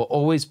will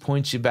always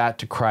point you back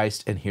to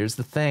Christ. And here's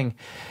the thing.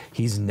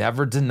 He's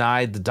never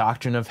denied the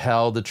doctrine of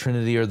hell, the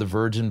Trinity, or the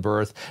virgin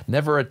birth,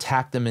 never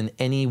attacked them in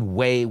any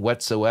way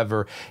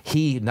whatsoever.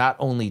 He not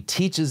only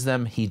teaches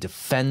them, he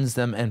defends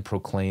them and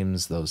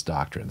proclaims those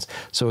doctrines.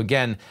 So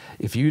again,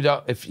 if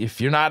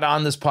you're not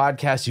on this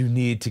podcast, you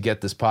need to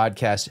get this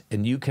podcast.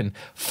 And you can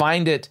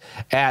find it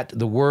at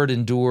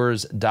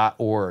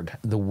thewordendures.org,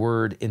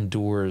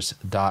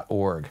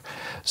 thewordendures.org.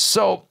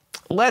 So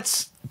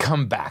let's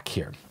come back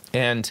here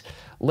and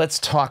let's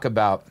talk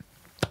about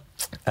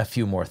a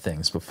few more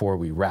things before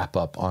we wrap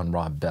up on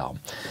Rob Bell.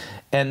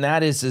 And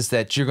that is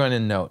that you're going to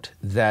note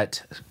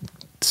that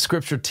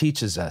Scripture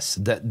teaches us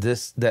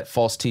that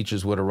false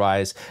teachers would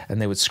arise and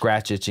they would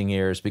scratch itching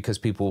ears because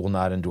people will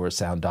not endure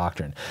sound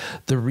doctrine.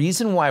 The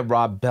reason why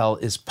Rob Bell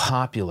is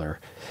popular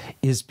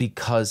is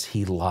because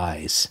he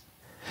lies.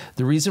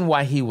 The reason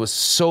why he was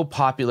so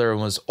popular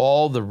and was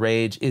all the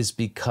rage is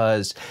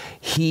because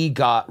he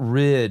got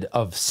rid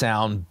of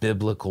sound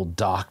biblical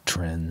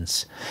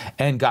doctrines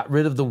and got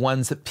rid of the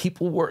ones that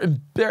people were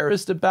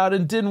embarrassed about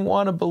and didn't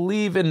want to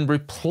believe and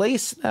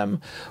replaced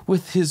them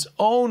with his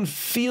own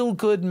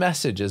feel-good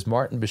message, as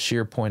Martin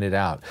Bashir pointed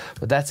out.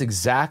 But that's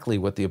exactly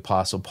what the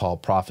Apostle Paul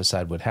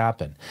prophesied would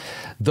happen.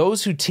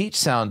 Those who teach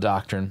sound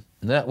doctrine,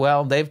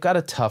 well, they've got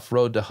a tough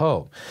road to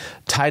hoe.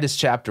 Titus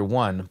chapter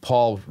 1,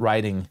 Paul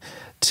writing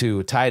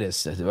to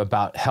Titus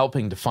about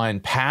helping to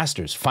finding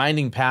pastors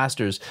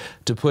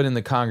to put in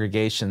the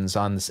congregations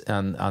on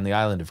the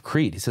island of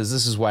Crete. He says,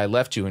 this is why I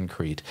left you in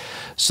Crete,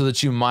 so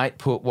that you might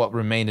put what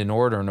remained in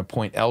order and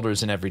appoint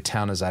elders in every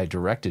town as I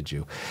directed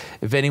you.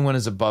 If anyone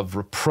is above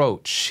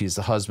reproach, he's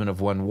the husband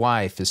of one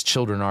wife, his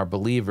children are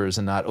believers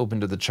and not open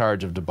to the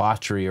charge of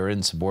debauchery or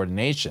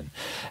insubordination.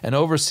 An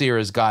overseer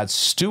as God's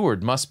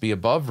steward must be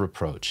above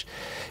reproach.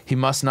 He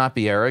must not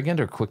be arrogant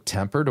or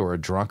quick-tempered or a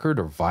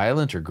drunkard or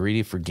violent or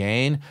greedy for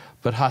gain, vain,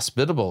 but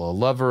hospitable, a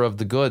lover of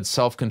the good,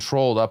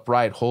 self-controlled,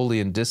 upright, holy,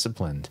 and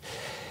disciplined.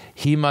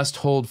 He must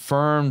hold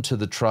firm to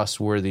the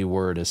trustworthy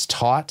word as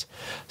taught,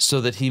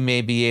 so that he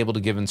may be able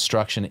to give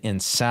instruction in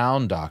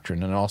sound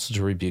doctrine and also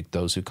to rebuke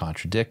those who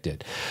contradict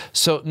it.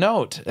 So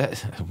note,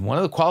 one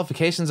of the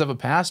qualifications of a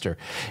pastor,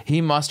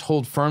 he must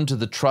hold firm to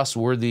the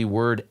trustworthy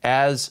word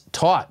as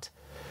taught.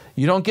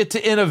 You don't get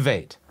to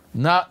innovate.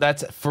 No,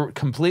 that's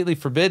completely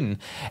forbidden.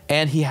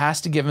 And he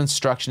has to give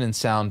instruction in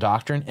sound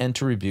doctrine and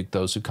to rebuke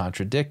those who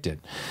contradict it.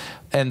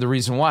 And the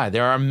reason why,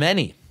 there are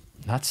many,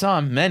 not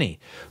some, many,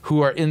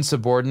 who are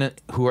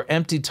insubordinate, who are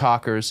empty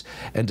talkers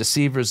and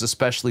deceivers,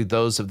 especially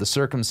those of the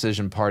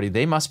circumcision party.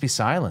 They must be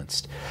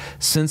silenced,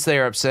 since they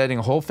are upsetting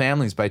whole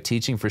families by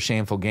teaching for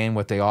shameful gain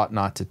what they ought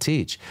not to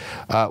teach.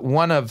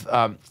 One of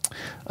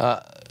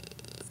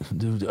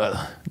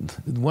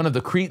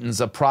the Cretans,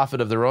 a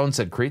prophet of their own,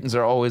 said, Cretans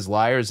are always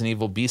liars and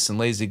evil beasts and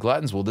lazy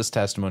gluttons. Well, this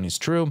testimony is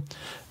true.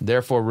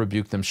 Therefore,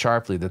 rebuke them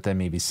sharply, that they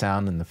may be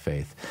sound in the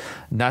faith,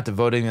 not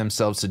devoting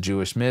themselves to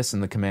Jewish myths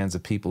and the commands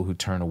of people who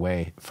turn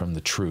away from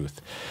the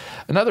truth.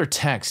 Another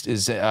text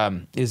is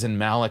in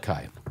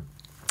Malachi.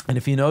 And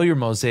if you know your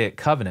Mosaic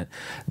covenant,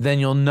 then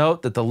you'll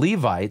note that the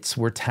Levites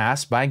were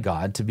tasked by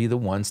God to be the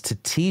ones to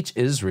teach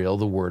Israel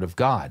the word of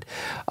God.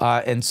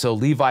 And so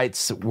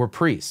Levites were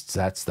priests.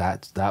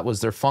 That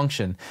was their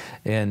function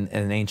in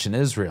ancient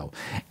Israel.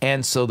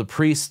 And so the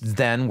priests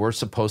then were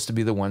supposed to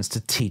be the ones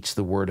to teach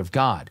the word of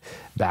God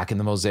back in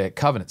the Mosaic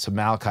covenant. So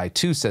Malachi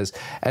 2 says,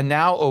 and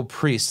now, O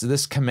priests,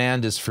 this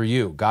command is for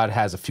you. God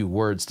has a few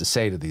words to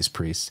say to these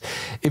priests.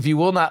 If you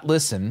will not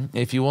listen,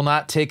 if you will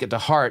not take it to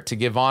heart to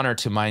give honor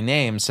to my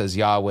name, says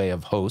Yahweh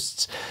of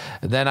hosts,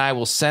 then I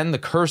will send the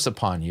curse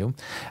upon you,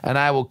 and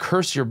I will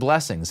curse your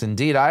blessings.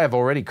 Indeed, I have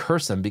already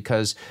cursed them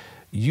because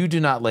you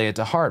do not lay it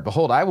to heart.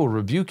 Behold, I will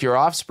rebuke your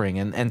offspring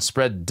and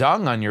spread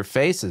dung on your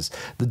faces,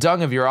 the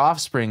dung of your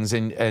offsprings,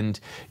 and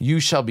you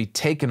shall be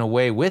taken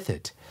away with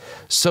it.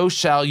 So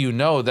shall you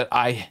know that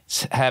I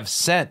have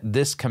sent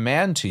this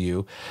command to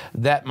you,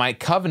 that my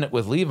covenant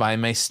with Levi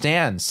may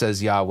stand,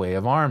 says Yahweh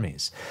of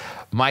armies.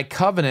 My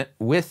covenant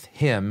with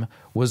him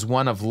was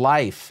one of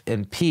life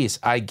and peace.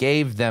 I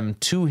gave them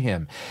to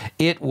him.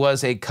 It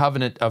was a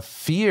covenant of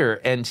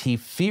fear, and he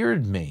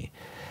feared me.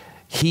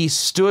 He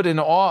stood in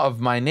awe of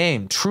my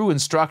name. True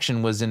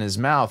instruction was in his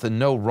mouth, and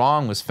no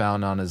wrong was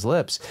found on his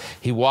lips.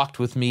 He walked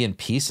with me in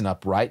peace and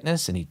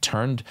uprightness, and he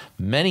turned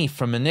many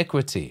from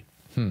iniquity.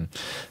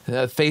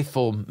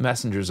 Faithful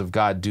messengers of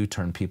God do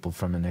turn people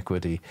from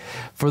iniquity.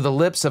 For the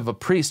lips of a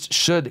priest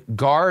should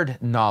guard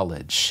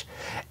knowledge,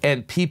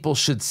 and people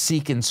should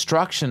seek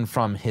instruction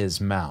from his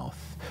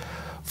mouth.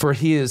 For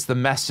he is the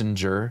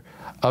messenger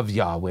of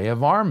Yahweh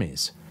of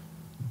armies.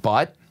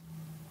 But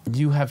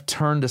you have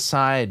turned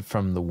aside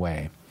from the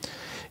way.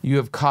 You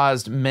have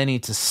caused many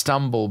to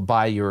stumble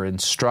by your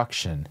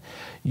instruction.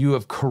 You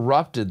have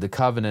corrupted the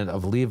covenant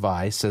of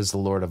Levi, says the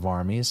Lord of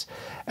armies.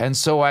 And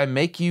so I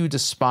make you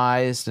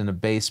despised and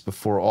abased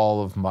before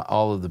all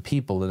of the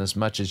people,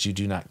 inasmuch as you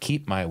do not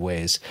keep my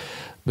ways,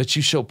 but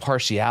you show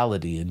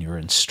partiality in your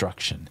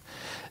instruction.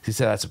 He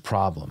said that's a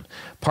problem.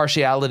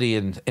 Partiality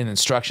in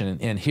instruction.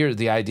 And here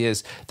the idea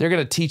is they're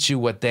going to teach you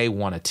what they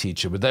want to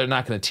teach you, but they're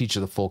not going to teach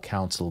you the full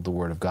counsel of the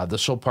Word of God. They'll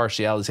show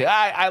partiality. Say,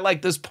 I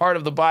like this part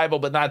of the Bible,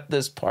 but not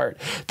this part.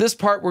 This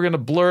part we're going to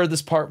blur.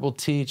 This part we'll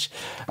teach.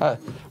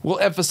 We'll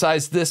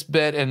emphasize this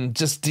bit and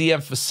just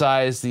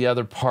de-emphasize the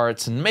other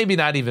parts and maybe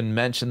not even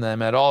mention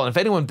them at all. And if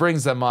anyone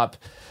brings them up,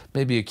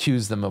 maybe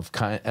accuse them of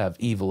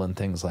evil and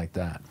things like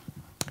that.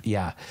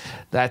 Yeah,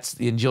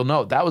 and you'll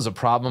note that was a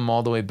problem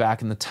all the way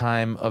back in the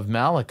time of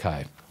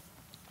Malachi.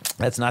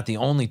 That's not the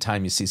only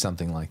time you see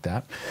something like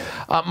that.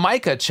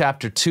 Micah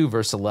chapter 2,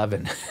 verse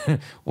 11,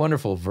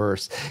 wonderful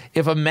verse.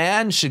 If a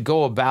man should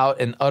go about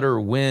and utter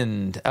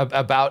wind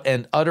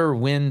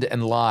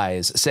and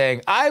lies,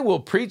 saying, I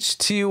will preach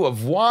to you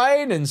of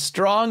wine and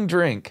strong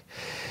drink,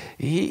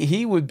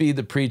 he would be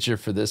the preacher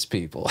for this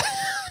people.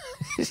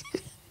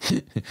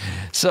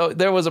 So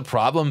there was a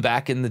problem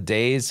back in the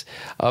days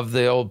of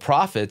the old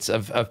prophets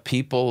of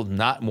people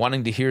not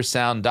wanting to hear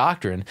sound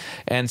doctrine.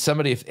 And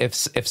somebody,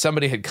 if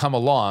somebody had come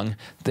along,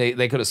 they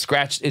could have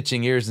scratched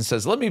itching ears and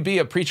says, let me be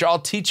a preacher. I'll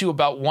teach you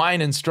about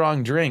wine and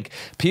strong drink.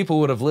 People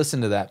would have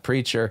listened to that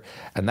preacher,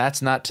 and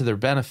that's not to their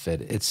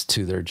benefit. It's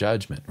to their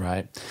judgment,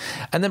 right?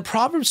 And then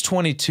Proverbs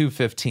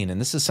 22:15,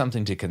 and this is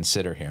something to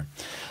consider here.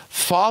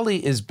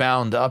 Folly is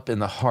bound up in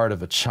the heart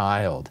of a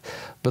child,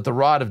 but the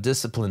rod of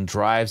discipline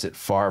drives it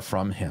far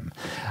from him.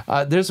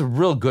 There's a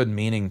real good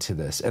meaning to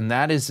this, and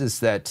that is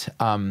that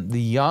the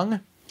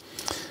young,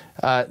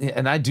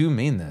 and I do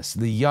mean this,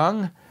 the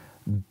young,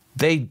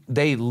 they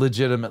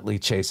legitimately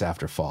chase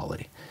after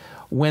folly.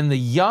 When the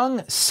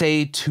young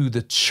say to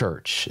the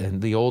church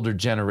and the older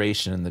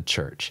generation in the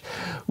church,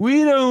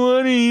 we don't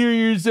want to hear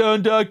your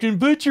sound doctrine,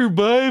 put your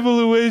Bible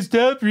away,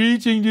 stop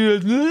preaching to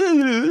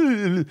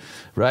us,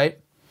 right?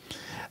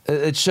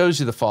 It shows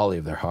you the folly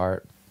of their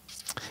heart.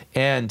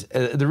 And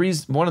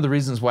one of the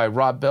reasons why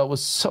Rob Bell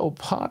was so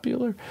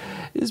popular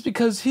is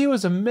because he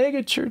was a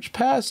mega church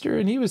pastor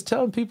and he was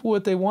telling people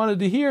what they wanted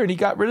to hear, and he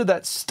got rid of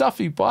that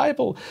stuffy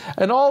Bible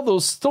and all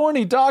those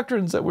thorny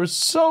doctrines that were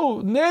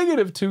so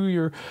negative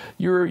to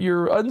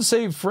your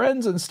unsaved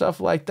friends and stuff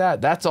like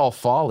that. That's all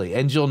folly.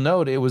 And you'll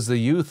note it was the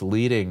youth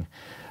leading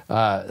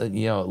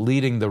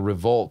the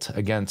revolt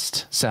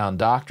against sound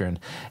doctrine,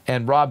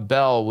 and Rob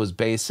Bell was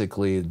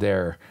basically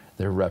their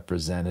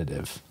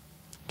representative.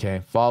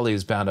 Okay, folly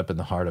is bound up in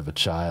the heart of a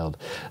child.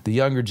 The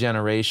younger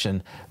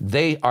generation,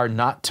 they are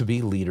not to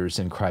be leaders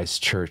in Christ's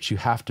church. You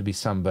have to be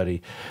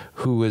somebody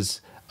who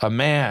is a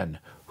man,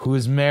 who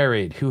is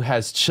married, who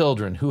has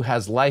children, who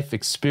has life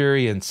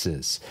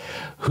experiences,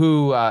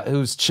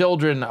 whose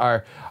children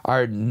are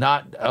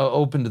not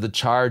open to the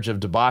charge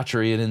of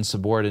debauchery and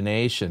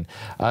insubordination.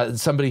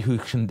 Somebody who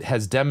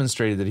has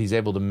demonstrated that he's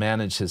able to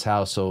manage his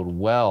household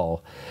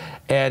well.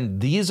 And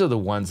these are the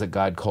ones that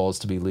God calls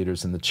to be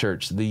leaders in the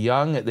church. The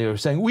young, they were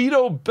saying, we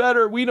know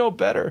better, we know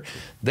better.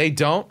 They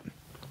don't.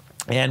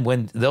 And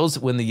when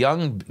the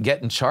young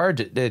get in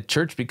charge, the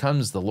church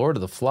becomes the Lord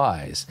of the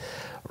Flies,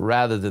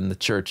 rather than the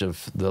church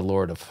of the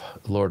Lord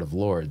of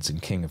Lords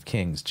and King of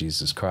Kings,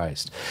 Jesus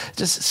Christ.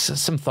 Just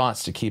some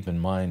thoughts to keep in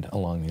mind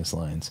along these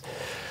lines.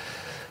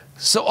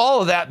 So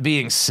all of that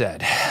being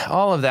said,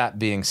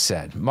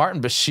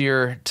 Martin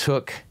Bashir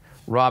took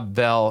Rob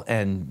Bell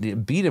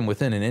and beat him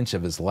within an inch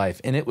of his life,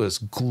 and it was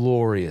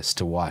glorious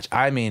to watch.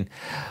 I mean,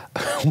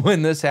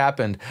 when this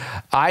happened,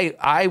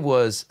 I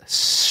was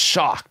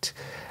shocked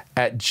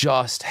at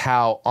just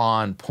how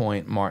on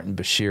point Martin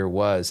Bashir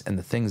was, and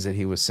the things that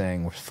he was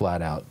saying were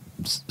flat out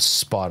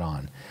spot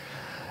on.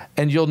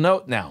 And you'll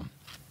note now,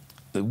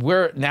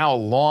 we're now a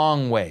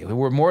long way.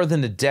 We're more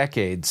than a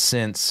decade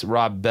since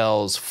Rob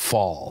Bell's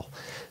fall,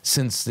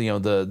 since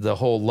the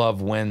whole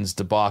Love Wins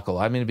debacle.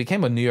 I mean, it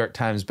became a New York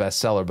Times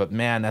bestseller, but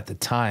man, at the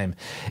time,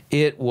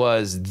 it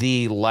was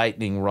the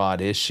lightning rod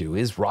issue.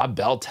 Is Rob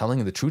Bell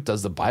telling the truth?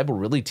 Does the Bible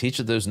really teach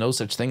that there's no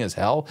such thing as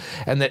hell,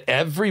 and that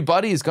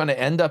everybody is going to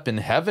end up in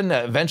heaven?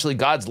 Eventually,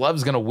 God's love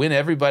is going to win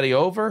everybody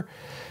over?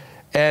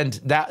 And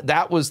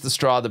that was the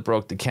straw that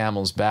broke the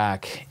camel's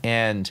back.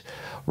 And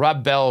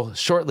Rob Bell,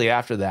 shortly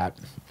after that,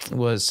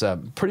 was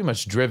pretty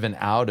much driven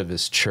out of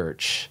his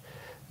church,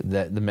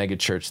 the mega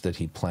church that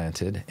he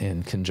planted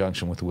in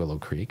conjunction with Willow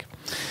Creek,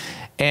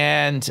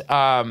 and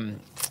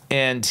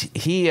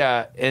he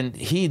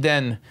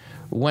then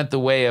went the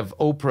way of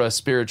Oprah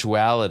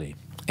spirituality.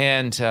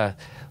 And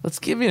let's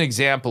give you an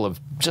example of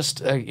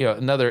just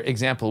another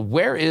example.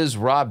 Where is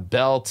Rob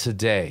Bell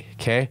today?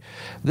 Okay,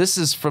 this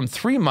is from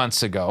 3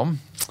 months ago.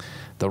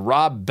 The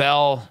Rob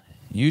Bell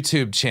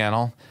YouTube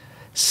channel,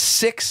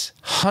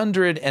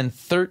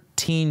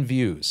 613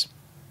 views.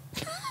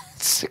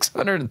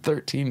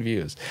 613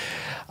 views.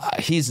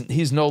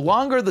 He's no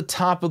longer the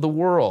top of the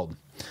world,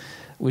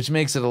 which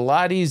makes it a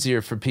lot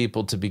easier for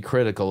people to be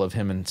critical of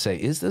him and say,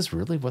 is this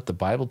really what the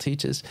Bible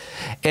teaches?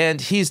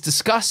 And he's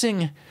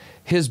discussing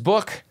his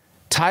book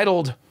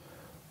titled,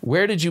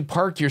 Where Did You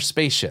Park Your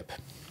Spaceship?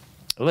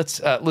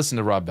 Let's listen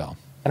to Rob Bell.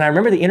 And I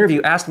remember the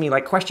interview asked me,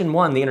 like, question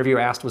one, the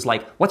interviewer asked was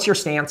like, what's your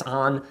stance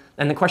on?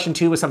 And the question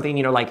two was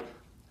something,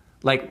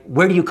 like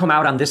where do you come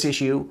out on this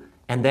issue?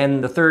 And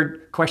then the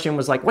third question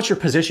was like, what's your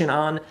position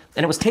on?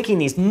 And it was taking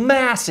these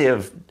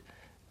massive,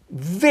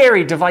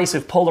 very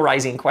divisive,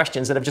 polarizing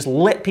questions that have just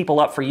lit people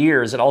up for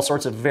years in all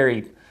sorts of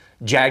very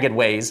jagged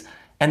ways.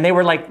 And they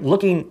were like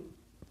looking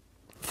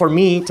for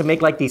me to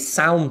make like these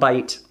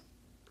soundbite,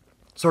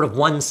 sort of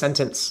one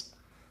sentence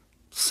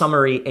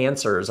summary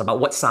answers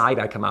about what side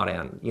I come out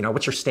on.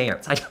 What's your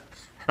stance? I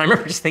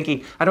remember just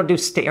thinking, I don't do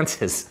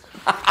stances,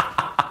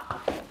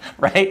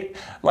 right?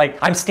 Like,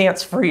 I'm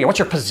stance free. What's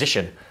your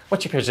position?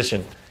 What's your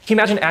position? Can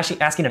you imagine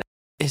asking an...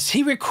 Is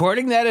he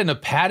recording that in a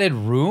padded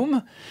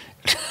room?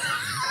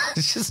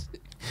 It's just...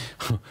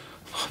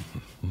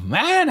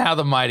 Man, how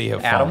the mighty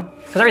have Atom? fallen.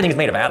 Because everything's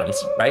made of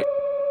atoms, right?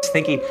 Just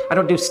thinking, I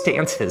don't do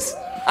stances.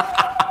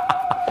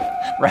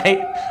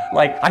 Right?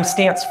 Like, I'm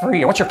stance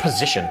free. What's your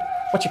position?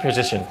 What's your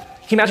position?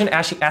 Can you imagine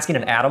asking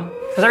an atom?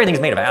 Because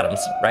everything's made of atoms,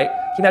 right?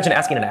 Can you imagine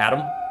asking an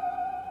atom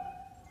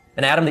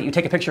that you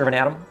take a picture of an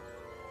atom,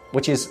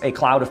 which is a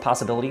cloud of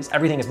possibilities.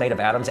 Everything is made of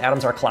atoms.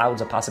 Atoms are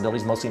clouds of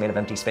possibilities, mostly made of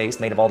empty space,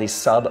 made of all these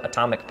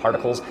subatomic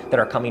particles that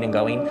are coming and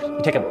going. You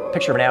take a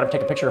picture of an atom,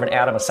 take a picture of an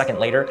atom a second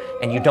later,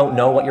 and you don't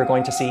know what you're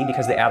going to see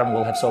because the atom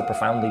will have so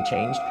profoundly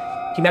changed.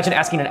 Can you imagine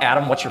asking an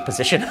atom, what's your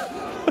position?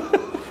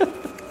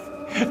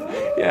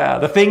 Yeah,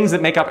 the things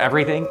that make up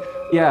everything.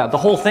 Yeah, the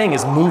whole thing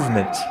is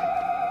movement.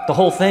 The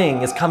whole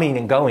thing is coming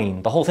and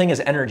going. The whole thing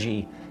is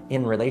energy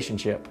in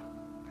relationship.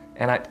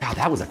 And God,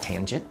 that was a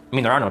tangent. I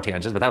mean, there are no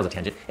tangents, but that was a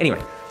tangent. Anyway,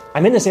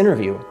 I'm in this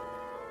interview,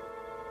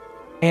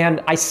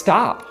 and I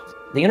stop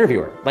the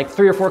interviewer, like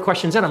 3 or 4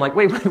 questions in. I'm like,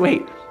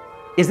 wait.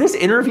 Is this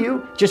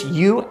interview just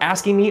you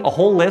asking me a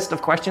whole list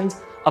of questions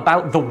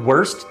about the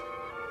worst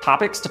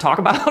topics to talk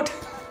about?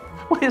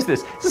 What is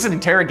this? Is this an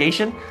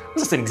interrogation?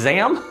 Is this an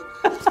exam?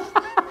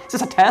 Is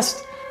this a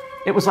test?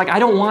 It was like, I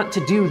don't want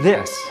to do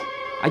this.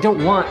 I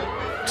don't want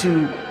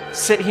to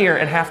sit here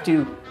and have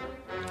to,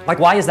 like,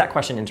 why is that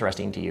question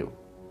interesting to you?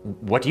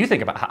 What do you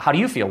think about, how do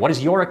you feel? What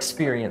is your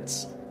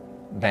experience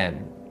then?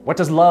 What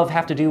does love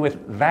have to do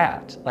with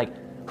that? Like,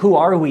 who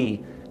are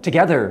we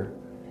together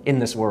in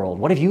this world?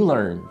 What have you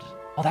learned?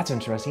 Oh, that's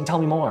interesting. Tell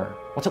me more.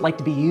 What's it like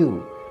to be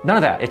you? None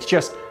of that. It's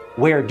just,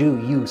 where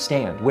do you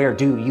stand? Where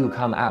do you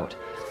come out?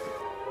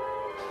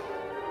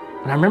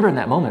 And I remember in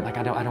that moment, like,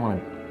 I don't want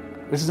to,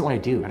 this isn't what I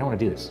do. I don't want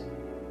to do this.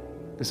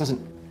 This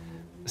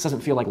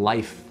doesn't feel like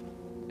life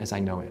as I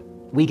know it.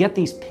 We get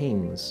these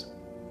pings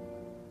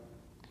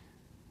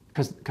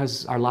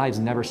because our lives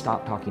never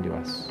stop talking to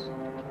us.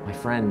 My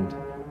friend.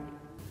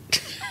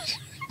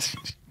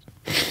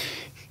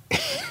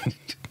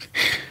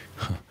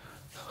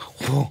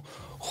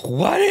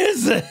 What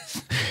is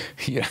this?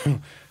 You know,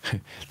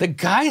 the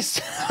guy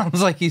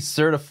sounds like he's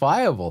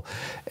certifiable.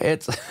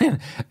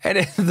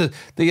 The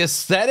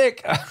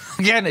aesthetic,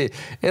 again,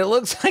 it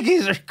looks like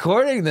he's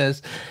recording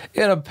this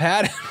in a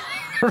padded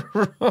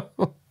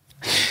room.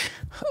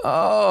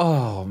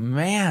 Oh,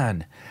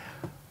 man.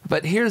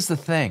 But here's the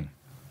thing.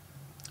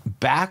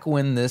 Back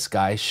when this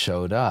guy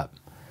showed up,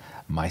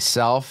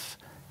 myself,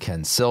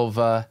 Ken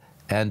Silva,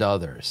 and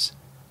others,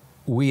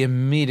 we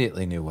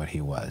immediately knew what he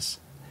was.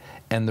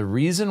 And the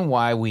reason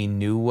why we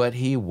knew what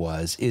he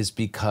was is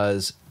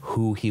because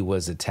who he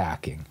was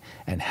attacking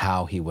and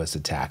how he was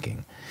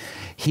attacking.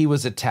 He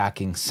was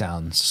attacking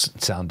sound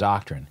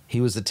doctrine.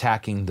 He was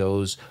attacking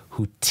those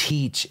who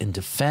teach and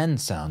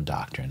defend sound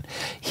doctrine.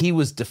 He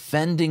was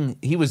defending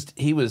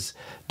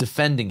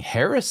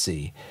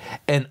heresy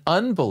and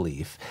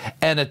unbelief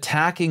and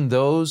attacking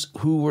those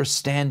who were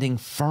standing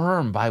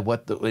firm by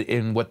what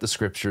the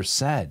scripture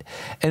said.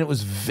 And it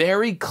was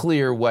very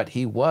clear what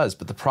he was.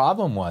 But the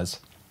problem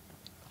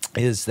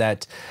is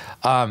that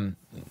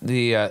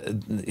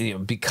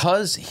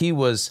because he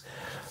was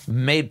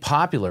made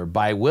popular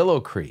by Willow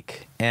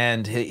Creek,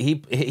 and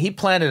he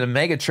planted a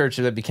mega church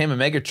that became a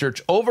mega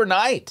church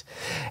overnight,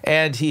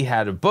 and he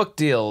had book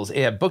deals,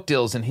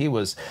 and he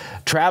was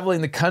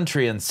traveling the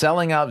country and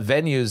selling out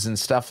venues and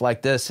stuff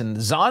like this. And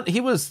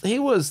he was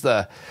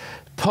the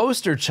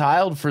poster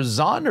child for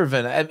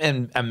Zondervan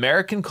and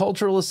American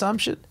cultural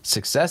assumption.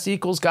 Success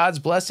equals God's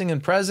blessing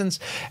and presence.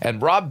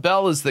 And Rob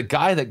Bell is the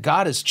guy that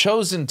God has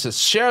chosen to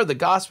share the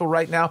gospel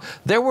right now.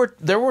 There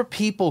were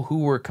people who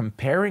were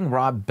comparing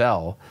Rob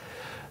Bell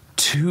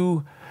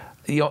to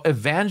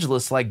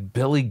evangelists like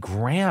Billy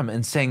Graham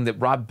and saying that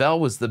Rob Bell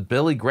was the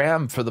Billy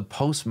Graham for the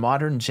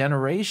postmodern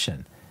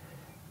generation.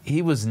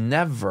 He was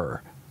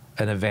never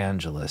an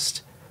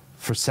evangelist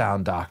for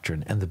sound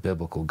doctrine and the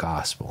biblical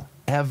gospel,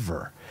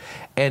 ever.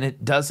 And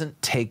it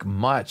doesn't take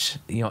much,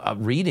 a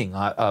reading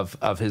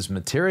of his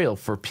material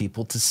for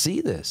people to see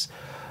this.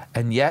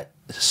 And yet,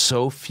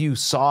 so few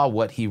saw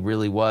what he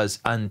really was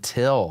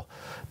until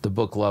the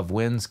book Love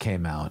Wins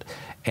came out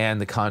and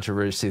the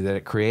controversy that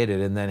it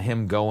created, and then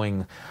him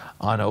going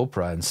on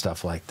Oprah and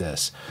stuff like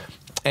this.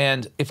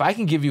 And if I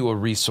can give you a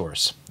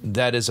resource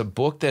that is a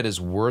book that is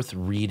worth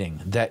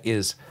reading, that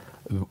is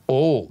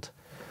old,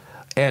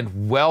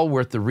 and well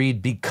worth the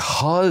read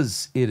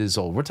because it is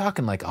old. We're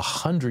talking like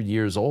 100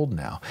 years old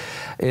now.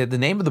 The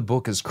name of the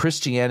book is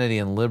Christianity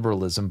and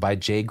Liberalism by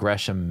J.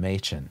 Gresham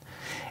Machen.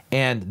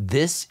 And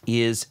this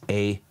is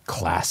a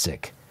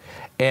classic.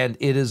 And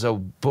it is a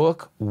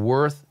book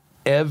worth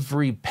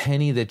every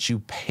penny that you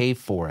pay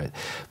for it,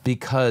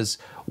 because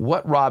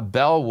what Rob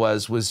Bell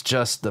was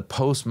just the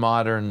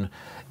postmodern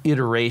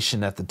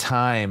iteration at the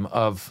time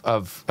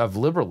of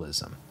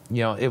liberalism.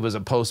 It was a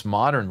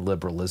postmodern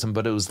liberalism,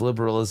 but it was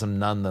liberalism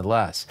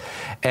nonetheless.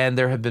 And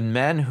there have been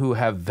men who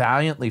have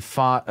valiantly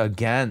fought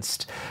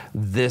against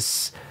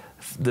this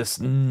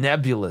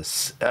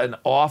nebulous and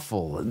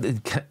awful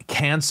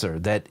cancer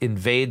that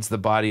invades the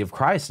body of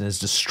Christ and has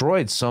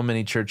destroyed so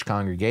many church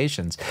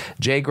congregations.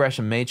 J.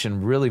 Gresham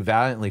Machen really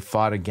valiantly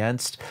fought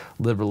against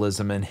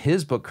liberalism, and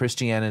his book,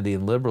 Christianity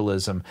and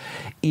Liberalism,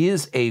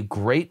 is a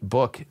great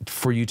book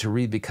for you to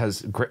read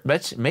because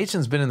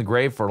Machen's been in the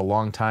grave for a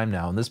long time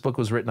now, and this book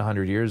was written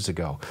 100 years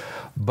ago.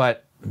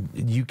 But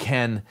you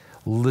can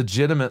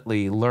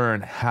legitimately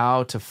learn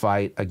how to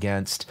fight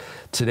against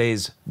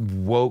today's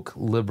woke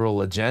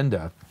liberal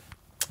agenda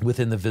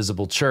within the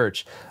visible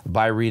church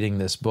by reading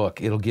this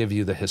book. It'll give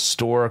you the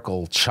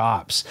historical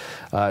chops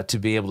to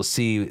be able to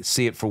see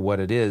it for what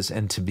it is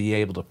and to be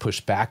able to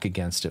push back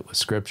against it with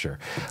Scripture.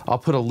 I'll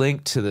put a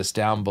link to this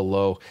down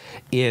below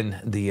in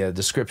the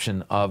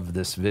description of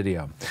this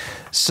video.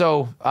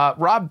 So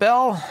Rob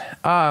Bell,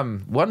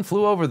 one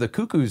flew over the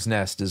cuckoo's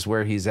nest is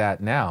where he's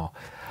at now.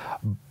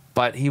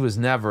 But he was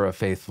never a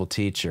faithful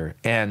teacher.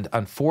 And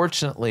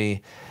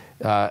unfortunately,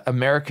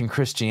 American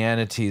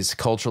Christianity's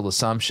cultural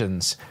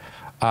assumptions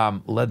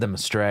led them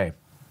astray.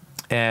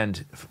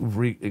 And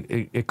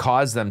it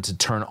caused them to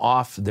turn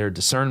off their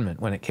discernment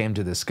when it came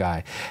to this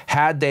guy.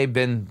 Had they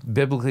been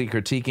biblically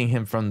critiquing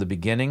him from the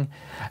beginning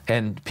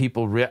and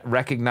people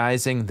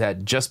recognizing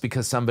that just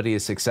because somebody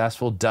is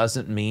successful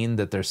doesn't mean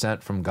that they're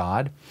sent from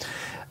God,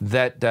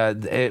 that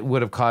it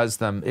would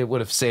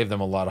have saved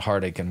them a lot of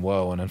heartache and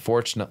woe. And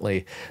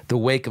unfortunately, the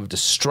wake of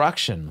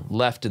destruction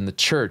left in the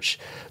church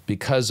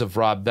because of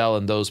Rob Bell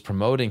and those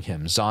promoting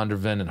him,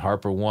 Zondervan and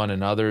Harper One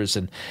and others,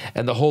 and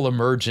the whole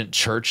emergent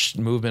church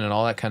movement and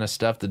all that kind of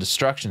stuff, the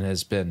destruction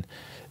has been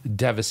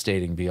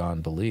devastating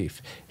beyond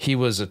belief. He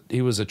was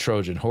a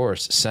Trojan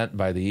horse sent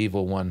by the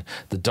evil one,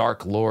 the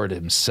Dark Lord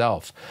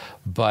himself,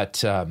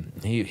 but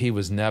he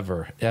was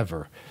never,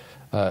 ever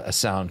a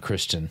sound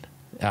Christian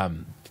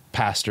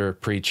pastor,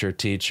 preacher,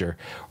 teacher,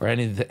 or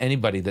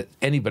anybody that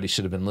anybody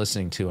should have been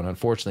listening to. And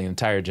unfortunately, an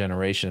entire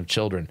generation of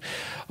children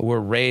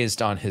were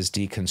raised on his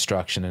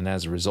deconstruction, and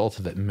as a result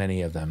of it,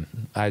 many of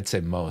them, I'd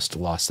say most,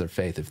 lost their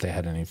faith, if they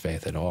had any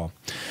faith at all.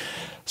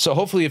 So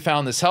hopefully you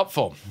found this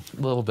helpful.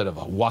 A little bit of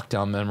a walk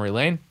down memory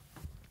lane.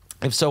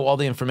 If so, all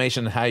the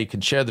information on how you can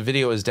share the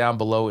video is down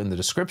below in the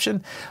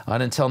description.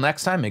 And until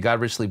next time, may God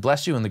richly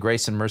bless you in the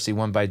grace and mercy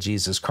won by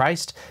Jesus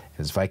Christ,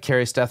 his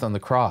vicarious death on the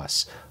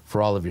cross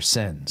for all of your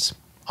sins.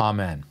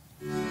 Amen.